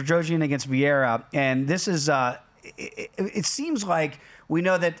here with Petrosian against Vieira, and this is it seems like we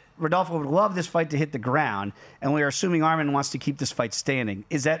know that Rodolfo would love this fight to hit the ground, and we are assuming Arman wants to keep this fight standing.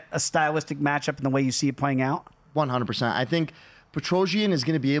 Is that a stylistic matchup in the way you see it playing out? 100%. I think Petrosian is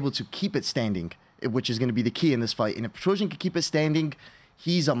going to be able to keep it standing, which is going to be the key in this fight. And if Petrosian can keep it standing,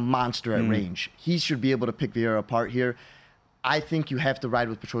 he's a monster at range. He should be able to pick Vieira apart here. I think you have to ride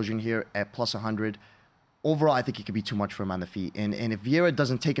with Petrosian here at plus 100. Overall, I think it could be too much for him on the feet. And if Vieira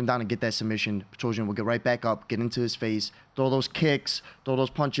doesn't take him down and get that submission, Petrosian will get right back up, get into his face, throw those kicks, throw those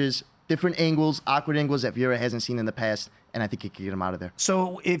punches, different angles, awkward angles that Vieira hasn't seen in the past, and I think he can get him out of there.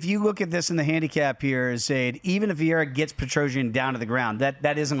 So if you look at this in the handicap here, Zaid, even if Vieira gets Petrosian down to the ground,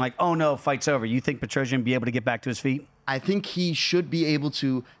 that isn't like, oh no, fight's over. You think Petrosian will be able to get back to his feet? I think he should be able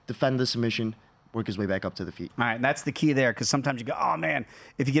to defend the submission, work his way back up to the feet. All right, and that's the key there, because sometimes you go, oh, man,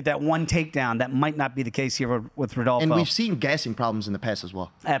 if you get that one takedown, that might not be the case here with Rodolfo. And we've seen gassing problems in the past as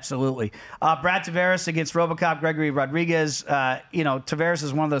well. Absolutely. Brad Tavares against RoboCop Gregory Rodriguez. Tavares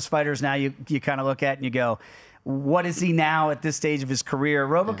is one of those fighters now you kind of look at and you go, what is he now at this stage of his career?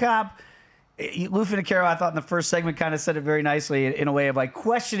 RoboCop, Lou Finocchiaro, I thought in the first segment kind of said it very nicely in a way of like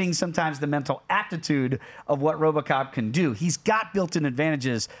questioning sometimes the mental aptitude of what RoboCop can do. He's got built-in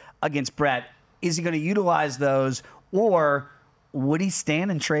advantages against Brett. Is he going to utilize those, or would he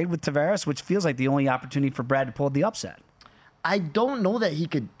stand and trade with Tavares, which feels like the only opportunity for Brad to pull the upset? I don't know that he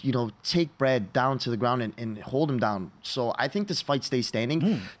could, take Brad down to the ground and hold him down. So I think this fight stays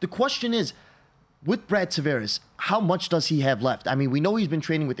standing. The question is, with Brad Tavares, how much does he have left? I mean, we know he's been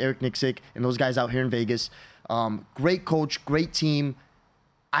training with Eric Nixick and those guys out here in Vegas. Great coach, great team.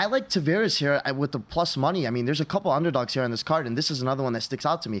 I like Tavares here with the plus money. I mean, there's a couple underdogs here on this card, and this is another one that sticks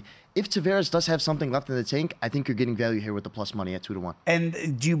out to me. If Tavares does have something left in the tank, I think you're getting value here with the plus money at 2-1.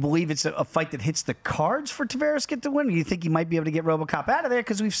 And do you believe it's a fight that hits the cards for Tavares get to win? Or do you think he might be able to get RoboCop out of there?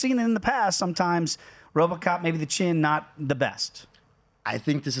 Because we've seen it in the past. Sometimes RoboCop, maybe the chin, not the best. I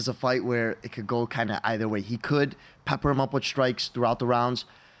think this is a fight where it could go kind of either way. He could pepper him up with strikes throughout the rounds,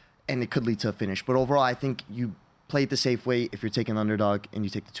 and it could lead to a finish. But overall, I think you play it the safe way if you're taking the underdog and you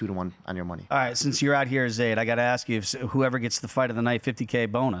take the 2-1 on your money. All right, since you're out here, Zayd, I got to ask you, if whoever gets the fight of the night, $50K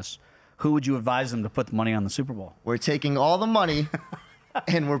bonus, who would you advise them to put the money on the Super Bowl? We're taking all the money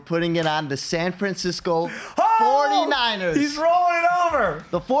and we're putting it on the San Francisco 49ers. He's rolling it over.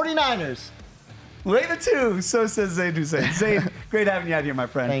 The 49ers. Lay the 2, so says Zayd Hussein. Zayd, great having you out here, my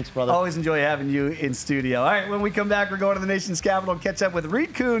friend. Thanks, brother. Always enjoy having you in studio. All right, when we come back, we're going to the nation's capital, catch up with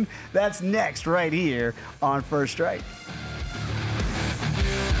Reed Kuhn. That's next right here on First Strike.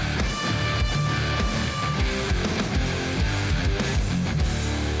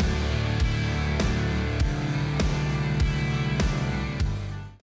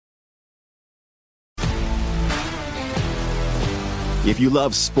 If you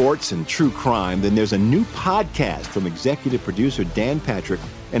love sports and true crime, then there's a new podcast from executive producer Dan Patrick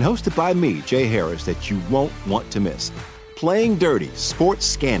and hosted by me, Jay Harris, that you won't want to miss. Playing Dirty: Sports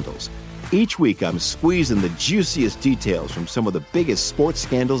Scandals. Each week, I'm squeezing the juiciest details from some of the biggest sports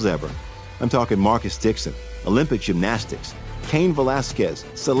scandals ever. I'm talking Marcus Dixon, Olympic gymnastics, Cain Velasquez,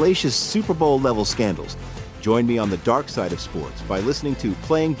 salacious Super Bowl-level scandals. Join me on the dark side of sports by listening to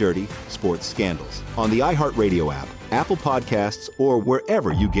Playing Dirty: Sports Scandals on the iHeartRadio app, Apple Podcasts, or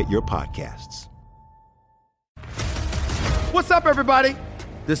wherever you get your podcasts. What's up, everybody?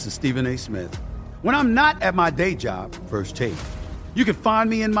 This is Stephen A. Smith. When I'm not at my day job, First Take, you can find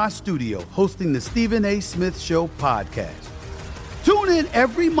me in my studio hosting the Stephen A. Smith Show podcast. Tune in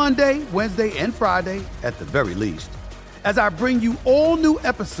every Monday, Wednesday, and Friday, at the very least, as I bring you all new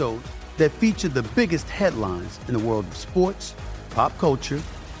episodes that feature the biggest headlines in the world of sports, pop culture,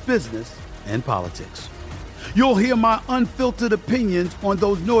 business, and politics. You'll hear my unfiltered opinions on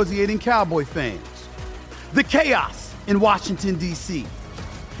those nauseating Cowboy fans, the chaos in Washington, D.C.,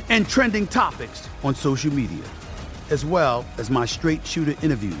 and trending topics on social media, as well as my straight shooter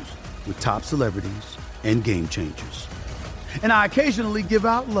interviews with top celebrities and game changers. And I occasionally give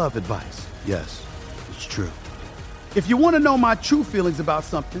out love advice. Yes, it's true. If you want to know my true feelings about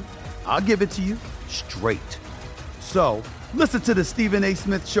something, I'll give it to you straight. So, listen to the Stephen A.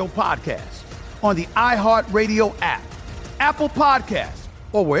 Smith Show podcast on the iHeartRadio app, Apple Podcasts,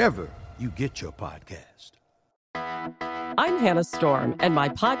 or wherever you get your podcast. I'm Hannah Storm, and my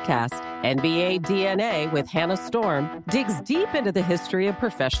podcast, NBA DNA with Hannah Storm, digs deep into the history of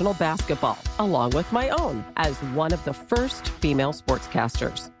professional basketball, along with my own, as one of the first female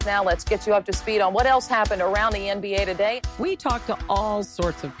sportscasters. Now let's get you up to speed on what else happened around the NBA today. We talk to all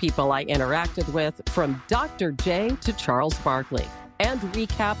sorts of people I interacted with, from Dr. J to Charles Barkley, and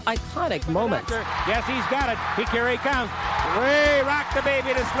recap iconic moments. Yes, he's got it. Here he comes. Way rock the baby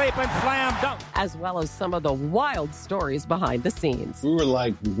to sleep and slam dunk. As well as some of the wild stories behind the scenes. We were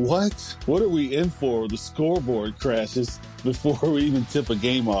like, what? What are we in for? The scoreboard crashes before we even tip a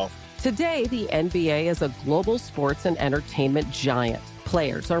game off. Today, the NBA is a global sports and entertainment giant.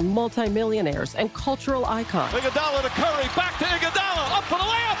 Players are multimillionaires and cultural icons. Iguodala to Curry, back to Iguodala, up for the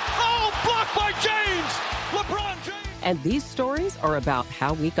layup. Oh, blocked by James. LeBron James. And these stories are about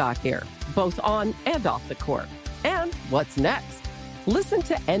how we got here, both on and off the court. And what's next? Listen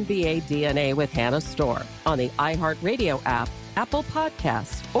to NBA DNA with Hannah Storm on the iHeartRadio app, Apple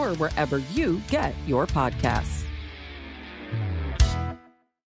Podcasts, or wherever you get your podcasts.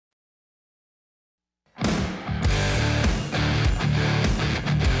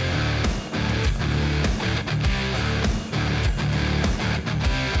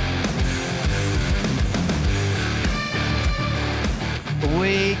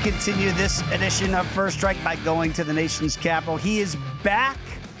 We continue this edition of First Strike by going to the nation's capital. He is back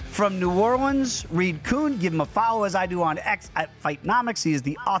from New Orleans. Reed Kuhn, give him a follow as I do on X at Fightnomics. He is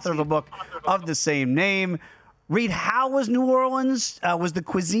the author of a book of the same name. Reed, how was New Orleans? Was the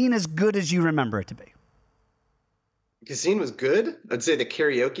cuisine as good as you remember it to be? The scene was good. I'd say the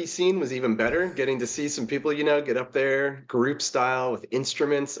karaoke scene was even better. Getting to see some people, get up there, group style with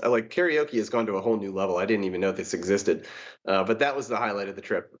instruments. Karaoke has gone to a whole new level. I didn't even know this existed, but that was the highlight of the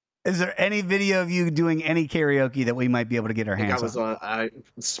trip. Is there any video of you doing any karaoke that we might be able to get our hands on? I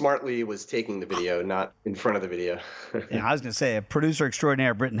smartly was taking the video, not in front of the video. Yeah, I was going to say, a producer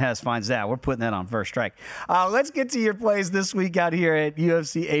extraordinaire, Britton Hess, finds that. We're putting that on First Strike. Let's get to your plays this week out here at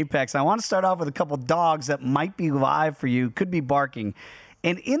UFC Apex. I want to start off with a couple dogs that might be live for you, could be barking.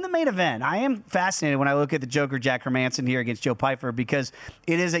 And in the main event, I am fascinated when I look at the Joker, Jack Hermansson, here against Joe Pyfer, because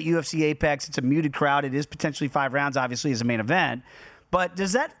it is at UFC Apex. It's a muted crowd. It is potentially 5 rounds, obviously, as a main event. But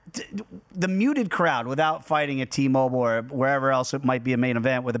does the muted crowd, without fighting at T-Mobile or wherever else it might be a main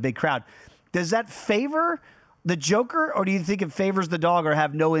event with a big crowd, does that favor the Joker, or do you think it favors the dog or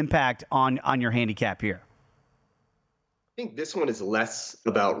have no impact on your handicap here? I think this one is less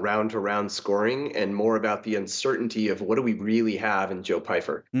about round-to-round scoring and more about the uncertainty of what do we really have in Joe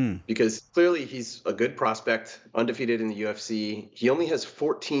Pyfer. Because clearly he's a good prospect, undefeated in the UFC. He only has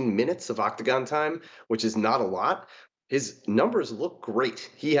 14 minutes of octagon time, which is not a lot. His numbers look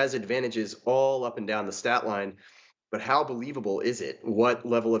great. He has advantages all up and down the stat line, but how believable is it? What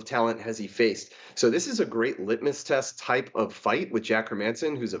level of talent has he faced? So this is a great litmus test type of fight with Jack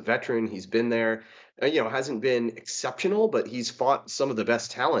Hermansson, who's a veteran. He's been there, hasn't been exceptional, but he's fought some of the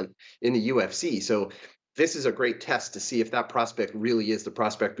best talent in the UFC. So this is a great test to see if that prospect really is the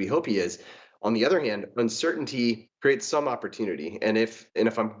prospect we hope he is. On the other hand, uncertainty creates some opportunity. And if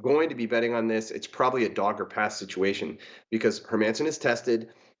I'm going to be betting on this, it's probably a dog or pass situation because Hermansson is tested.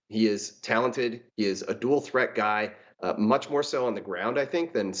 He is talented. He is a dual threat guy, much more so on the ground, I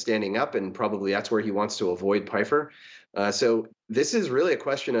think, than standing up. And probably that's where he wants to avoid Pyfer. So this is really a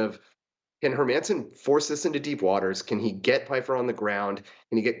question of, can Hermansson force this into deep waters? Can he get Pyfer on the ground?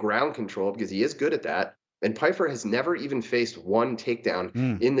 Can he get ground control? Because he is good at that. And Pyfer has never even faced one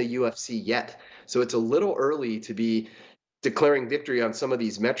takedown in the UFC yet. So it's a little early to be declaring victory on some of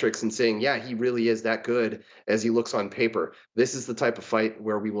these metrics and saying, yeah, he really is that good as he looks on paper. This is the type of fight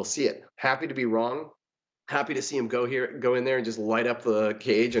where we will see it. Happy to be wrong. Happy to see him go in there and just light up the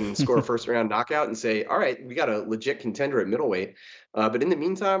cage and score a first-round knockout and say, all right, we got a legit contender at middleweight. But in the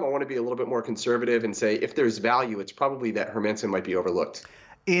meantime, I want to be a little bit more conservative and say if there's value, it's probably that Hermansson might be overlooked.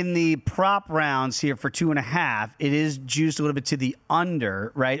 In the prop rounds here for 2.5, it is juiced a little bit to the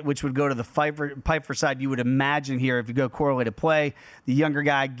under, right, which would go to the Pyfer side. You would imagine here, if you go correlated play, the younger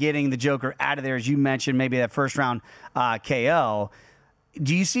guy getting the Joker out of there, as you mentioned, maybe that first-round KO.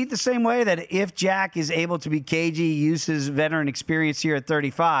 Do you see it the same way, that if Jack is able to be cagey, use his veteran experience here at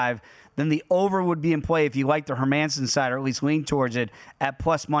 35, then the over would be in play if you like the Hermansson side, or at least lean towards it at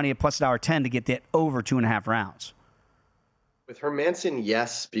plus money at plus $1.10 to get that over 2.5 rounds? With Hermansson,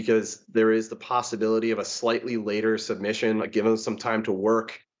 yes, because there is the possibility of a slightly later submission, like give him some time to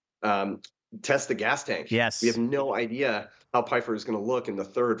work, test the gas tank. Yes. We have no idea how Pyfer is going to look in the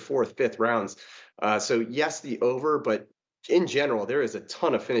 3rd, 4th, 5th rounds. So yes, the over, but in general, there is a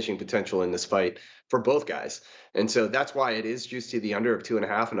ton of finishing potential in this fight for both guys. And so that's why it is juiced to the under of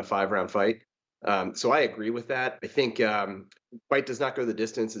 2.5 in a 5-round fight. So I agree with that. I think fight does not go the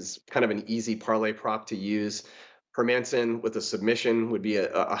distance is kind of an easy parlay prop to use. Hermansson with a submission would be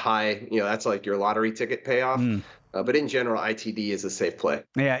a high, that's like your lottery ticket payoff. But in general, ITD is a safe play.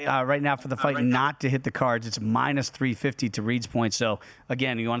 Yeah, right now for the fight not to hit the cards, it's minus 350 to Reed's point. So,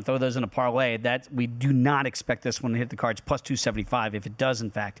 again, you want to throw those in a parlay. That we do not expect this one to hit the cards, plus 275 if it does, in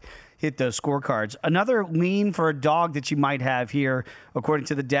fact, hit those scorecards. Another lean for a dog that you might have here, according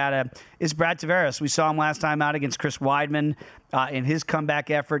to the data, is Brad Tavares. We saw him last time out against Chris Weidman in his comeback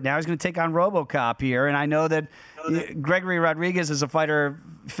effort. Now he's going to take on RoboCop here, and I know that Gregory Rodriguez is a fighter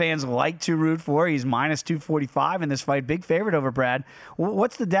fans like to root for. He's minus 245 in this fight. Big favorite over Brad.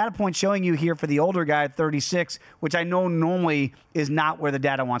 What's the data point showing you here for the older guy at 36, which I know normally is not where the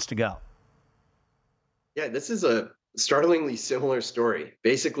data wants to go? Yeah, this is a startlingly similar story.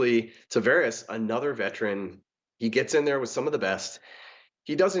 Basically, Tavares, another veteran, he gets in there with some of the best.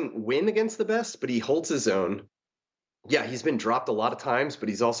 He doesn't win against the best, but he holds his own. Yeah, he's been dropped a lot of times, but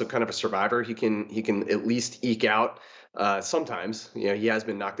he's also kind of a survivor. He can at least eke out sometimes. He has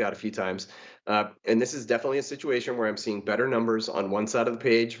been knocked out a few times. And this is definitely a situation where I'm seeing better numbers on one side of the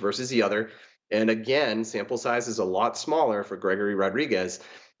page versus the other. And again, sample size is a lot smaller for Gregory Rodriguez.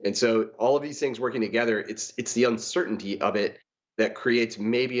 And so all of these things working together, it's the uncertainty of it that creates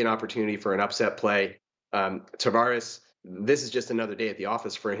maybe an opportunity for an upset play. Tavares, this is just another day at the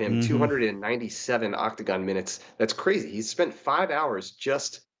office for him. 297 octagon minutes. That's crazy. He's spent 5 hours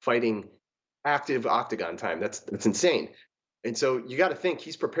just fighting active octagon time. That's insane. And so you got to think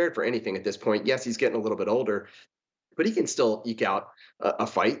he's prepared for anything at this point. Yes, he's getting a little bit older. but he can still eke out a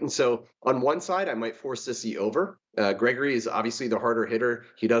fight. And so on one side, I might force Sissy over. Gregory is obviously the harder hitter.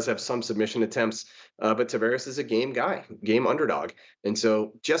 He does have some submission attempts, but Tavares is a game guy, game underdog. And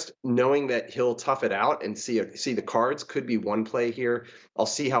so just knowing that he'll tough it out and see the cards could be one play here. I'll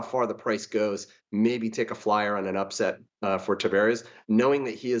see how far the price goes, maybe take a flyer on an upset for Tavares, knowing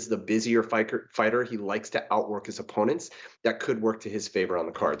that he is the busier fighter. He likes to outwork his opponents. That could work to his favor on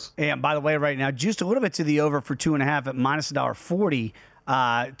the cards. And by the way, right now, just a little bit to the over for 2.5 at minus $1.40.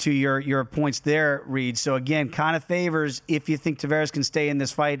 To your points there, Reed. So again, kind of favors if you think Tavares can stay in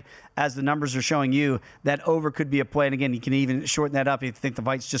this fight, as the numbers are showing you, that over could be a play. And again, you can even shorten that up if you think the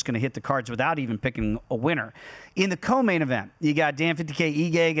fight's just going to hit the cards without even picking a winner. In the co-main event, you got Dan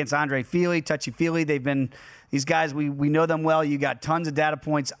 50K Ige against Andre Fili. Touchy-feely, these guys, we know them well. You got tons of data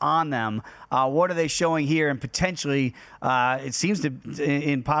points on them. What are they showing here? And potentially, it seems to,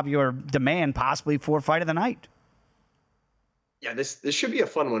 in popular demand, possibly for fight of the night. Yeah, this should be a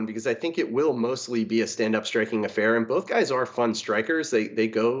fun one because I think it will mostly be a stand-up striking affair. And both guys are fun strikers. They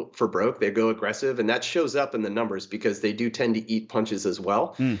go for broke. They go aggressive. And that shows up in the numbers because they do tend to eat punches as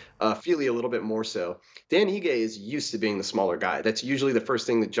well. Fili a little bit more so. Dan Ige is used to being the smaller guy. That's usually the first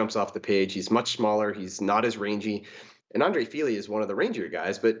thing that jumps off the page. He's much smaller. He's not as rangy. And Andre Fili is one of the rangier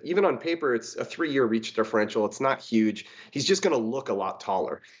guys. But even on paper, it's a 3-year reach differential. It's not huge. He's just going to look a lot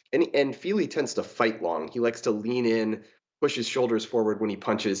taller. And Fili tends to fight long. He likes to lean in, push his shoulders forward when he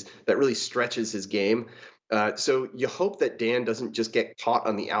punches. That really stretches his game. So you hope that Dan doesn't just get caught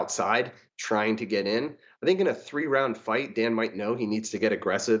on the outside trying to get in. I think in a 3-round fight, Dan might know he needs to get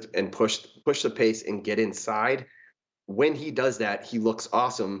aggressive and push the pace and get inside. When he does that, he looks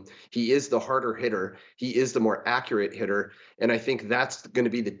awesome. He is the harder hitter. He is the more accurate hitter. And I think that's going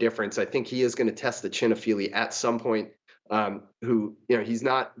to be the difference. I think he is going to test the chin of Fili at some point. He's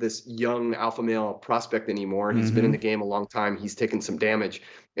not this young alpha male prospect anymore. He's been in the game a long time. He's taken some damage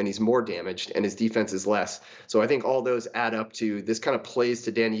and he's more damaged and his defense is less. So I think all those add up to this kind of plays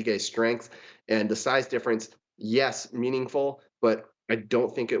to Dan Ige's strength, and the size difference. Yes, meaningful, but I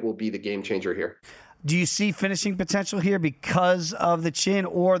don't think it will be the game changer here. Do you see finishing potential here because of the chin,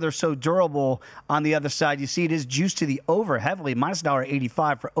 or they're so durable on the other side? You see it is juiced to the over heavily, minus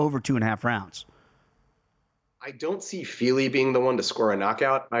 $1.85 for over 2.5 rounds. I don't see Fili being the one to score a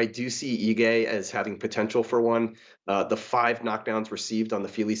knockout. I do see Ige as having potential for one. The 5 knockdowns received on the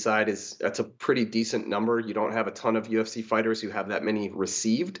Fili side that's a pretty decent number. You don't have a ton of UFC fighters who have that many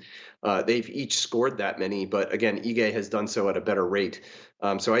received. They've each scored that many, but again, Ige has done so at a better rate.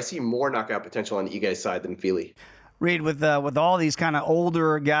 So I see more knockout potential on Ige's side than Fili. Reed, with all these kind of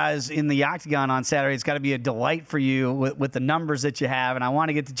older guys in the octagon on Saturday, it's got to be a delight for you with the numbers that you have. And I want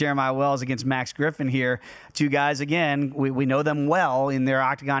to get to Jeremiah Wells against Max Griffin here. 2 guys, again, we know them well in their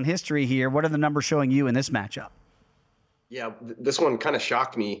octagon history here. What are the numbers showing you in this matchup? Yeah, this one kind of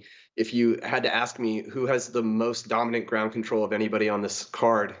shocked me. If you had to ask me who has the most dominant ground control of anybody on this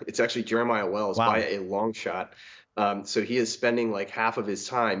card, it's actually Jeremiah Wells by a long shot. So he is spending like half of his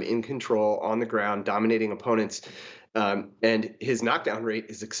time in control on the ground, dominating opponents. And his knockdown rate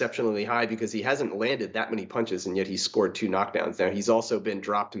is exceptionally high because he hasn't landed that many punches, and yet he scored 2 knockdowns. Now, he's also been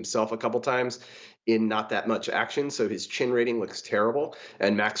dropped himself a couple times in not that much action, so his chin rating looks terrible.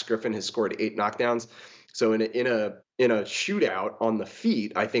 And Max Griffin has scored 8 knockdowns. So in a shootout on the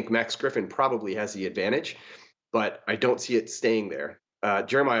feet, I think Max Griffin probably has the advantage, but I don't see it staying there.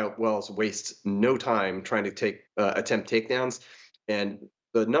 Jeremiah Wells wastes no time trying to attempt takedowns, and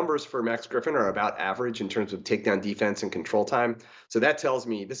the numbers for Max Griffin are about average in terms of takedown defense and control time. So that tells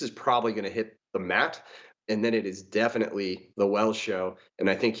me this is probably going to hit the mat, and then it is definitely the Wells show, and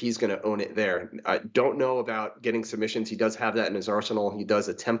I think he's going to own it there. I don't know about getting submissions. He does have that in his arsenal. He does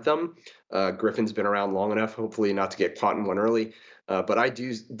attempt them. Griffin's been around long enough, hopefully not to get caught in one early. But I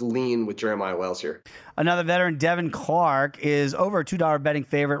do lean with Jeremiah Wells here. Another veteran, Devin Clark, is over a $2 betting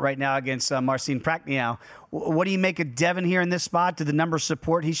favorite right now against Marcin Prachniow. What do you make of Devin here in this spot? Do the numbers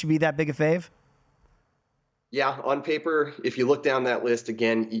support he should be that big a fave? Yeah, on paper, if you look down that list,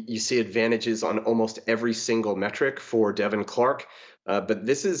 again, you see advantages on almost every single metric for Devin Clark. But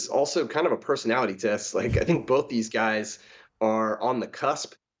this is also kind of a personality test. Like, I think both these guys are on the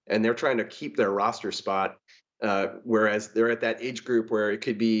cusp, and they're trying to keep their roster spot. Whereas they're at that age group where it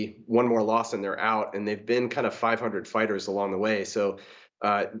could be one more loss and they're out, and they've been kind of 500 fighters along the way. So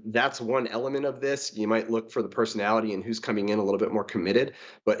that's one element of this. You might look for the personality and who's coming in a little bit more committed,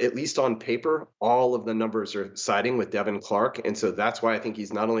 but at least on paper, all of the numbers are siding with Devin Clark. And so that's why I think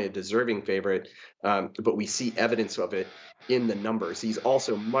he's not only a deserving favorite, but we see evidence of it in the numbers. He's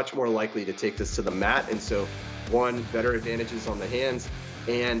also much more likely to take this to the mat. And so better advantages on the hands,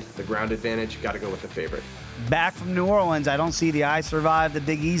 and the ground advantage. Got to go with the favorite. Back from New Orleans, I don't see the I Survived the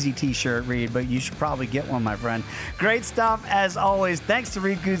Big Easy t-shirt, Reed, but you should probably get one, my friend. Great stuff, as always. Thanks to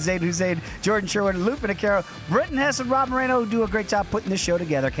Reed Coon, Zayd Hussein, Jordan Sherwood, Lou Finocchiaro, Britton Hess, and Rob Moreno, who do a great job putting this show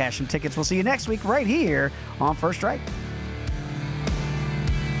together. Cash some tickets. We'll see you next week right here on First Strike.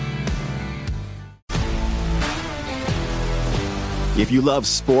 If you love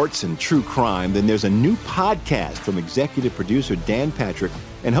sports and true crime, then there's a new podcast from executive producer Dan Patrick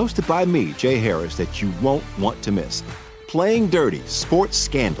and hosted by me, Jay Harris, that you won't want to miss. Playing Dirty: Sports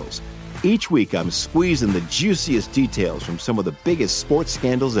Scandals. Each week, I'm squeezing the juiciest details from some of the biggest sports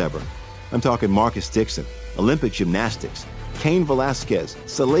scandals ever. I'm talking Marcus Dixon, Olympic gymnastics, Cain Velasquez,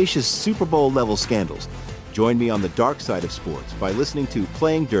 salacious Super Bowl-level scandals. Join me on the dark side of sports by listening to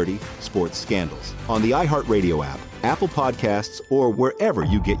Playing Dirty: Sports Scandals on the iHeartRadio app, Apple Podcasts, or wherever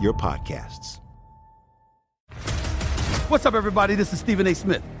you get your podcasts. What's up, everybody? This is Stephen A.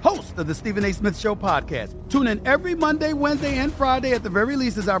 Smith, host of the Stephen A. Smith Show podcast. Tune in every Monday, Wednesday, and Friday at the very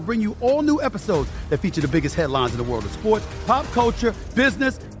least as I bring you all new episodes that feature the biggest headlines in the world of sports, pop culture,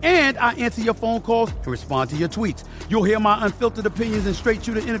 business, and I answer your phone calls and respond to your tweets. You'll hear my unfiltered opinions and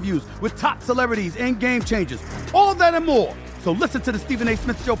straight-shooter interviews with top celebrities and game changers. All of that and more. So listen to the Stephen A.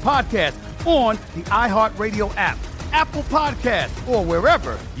 Smith Show podcast on the iHeartRadio app, Apple Podcasts, or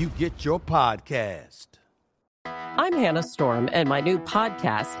wherever you get your podcast. I'm Hannah Storm, and my new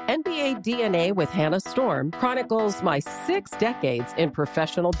podcast, NBA DNA with Hannah Storm, chronicles my 6 decades in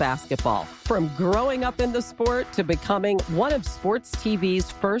professional basketball. From growing up in the sport to becoming one of sports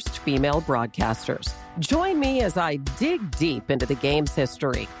TV's first female broadcasters. Join me as I dig deep into the game's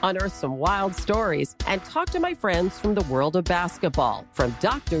history, unearth some wild stories, and talk to my friends from the world of basketball, from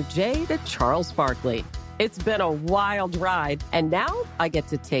Dr. J to Charles Barkley. It's been a wild ride, and now I get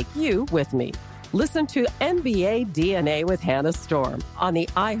to take you with me. Listen to NBA DNA with Hannah Storm on the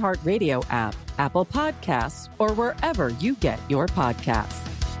iHeartRadio app, Apple Podcasts, or wherever you get your podcasts.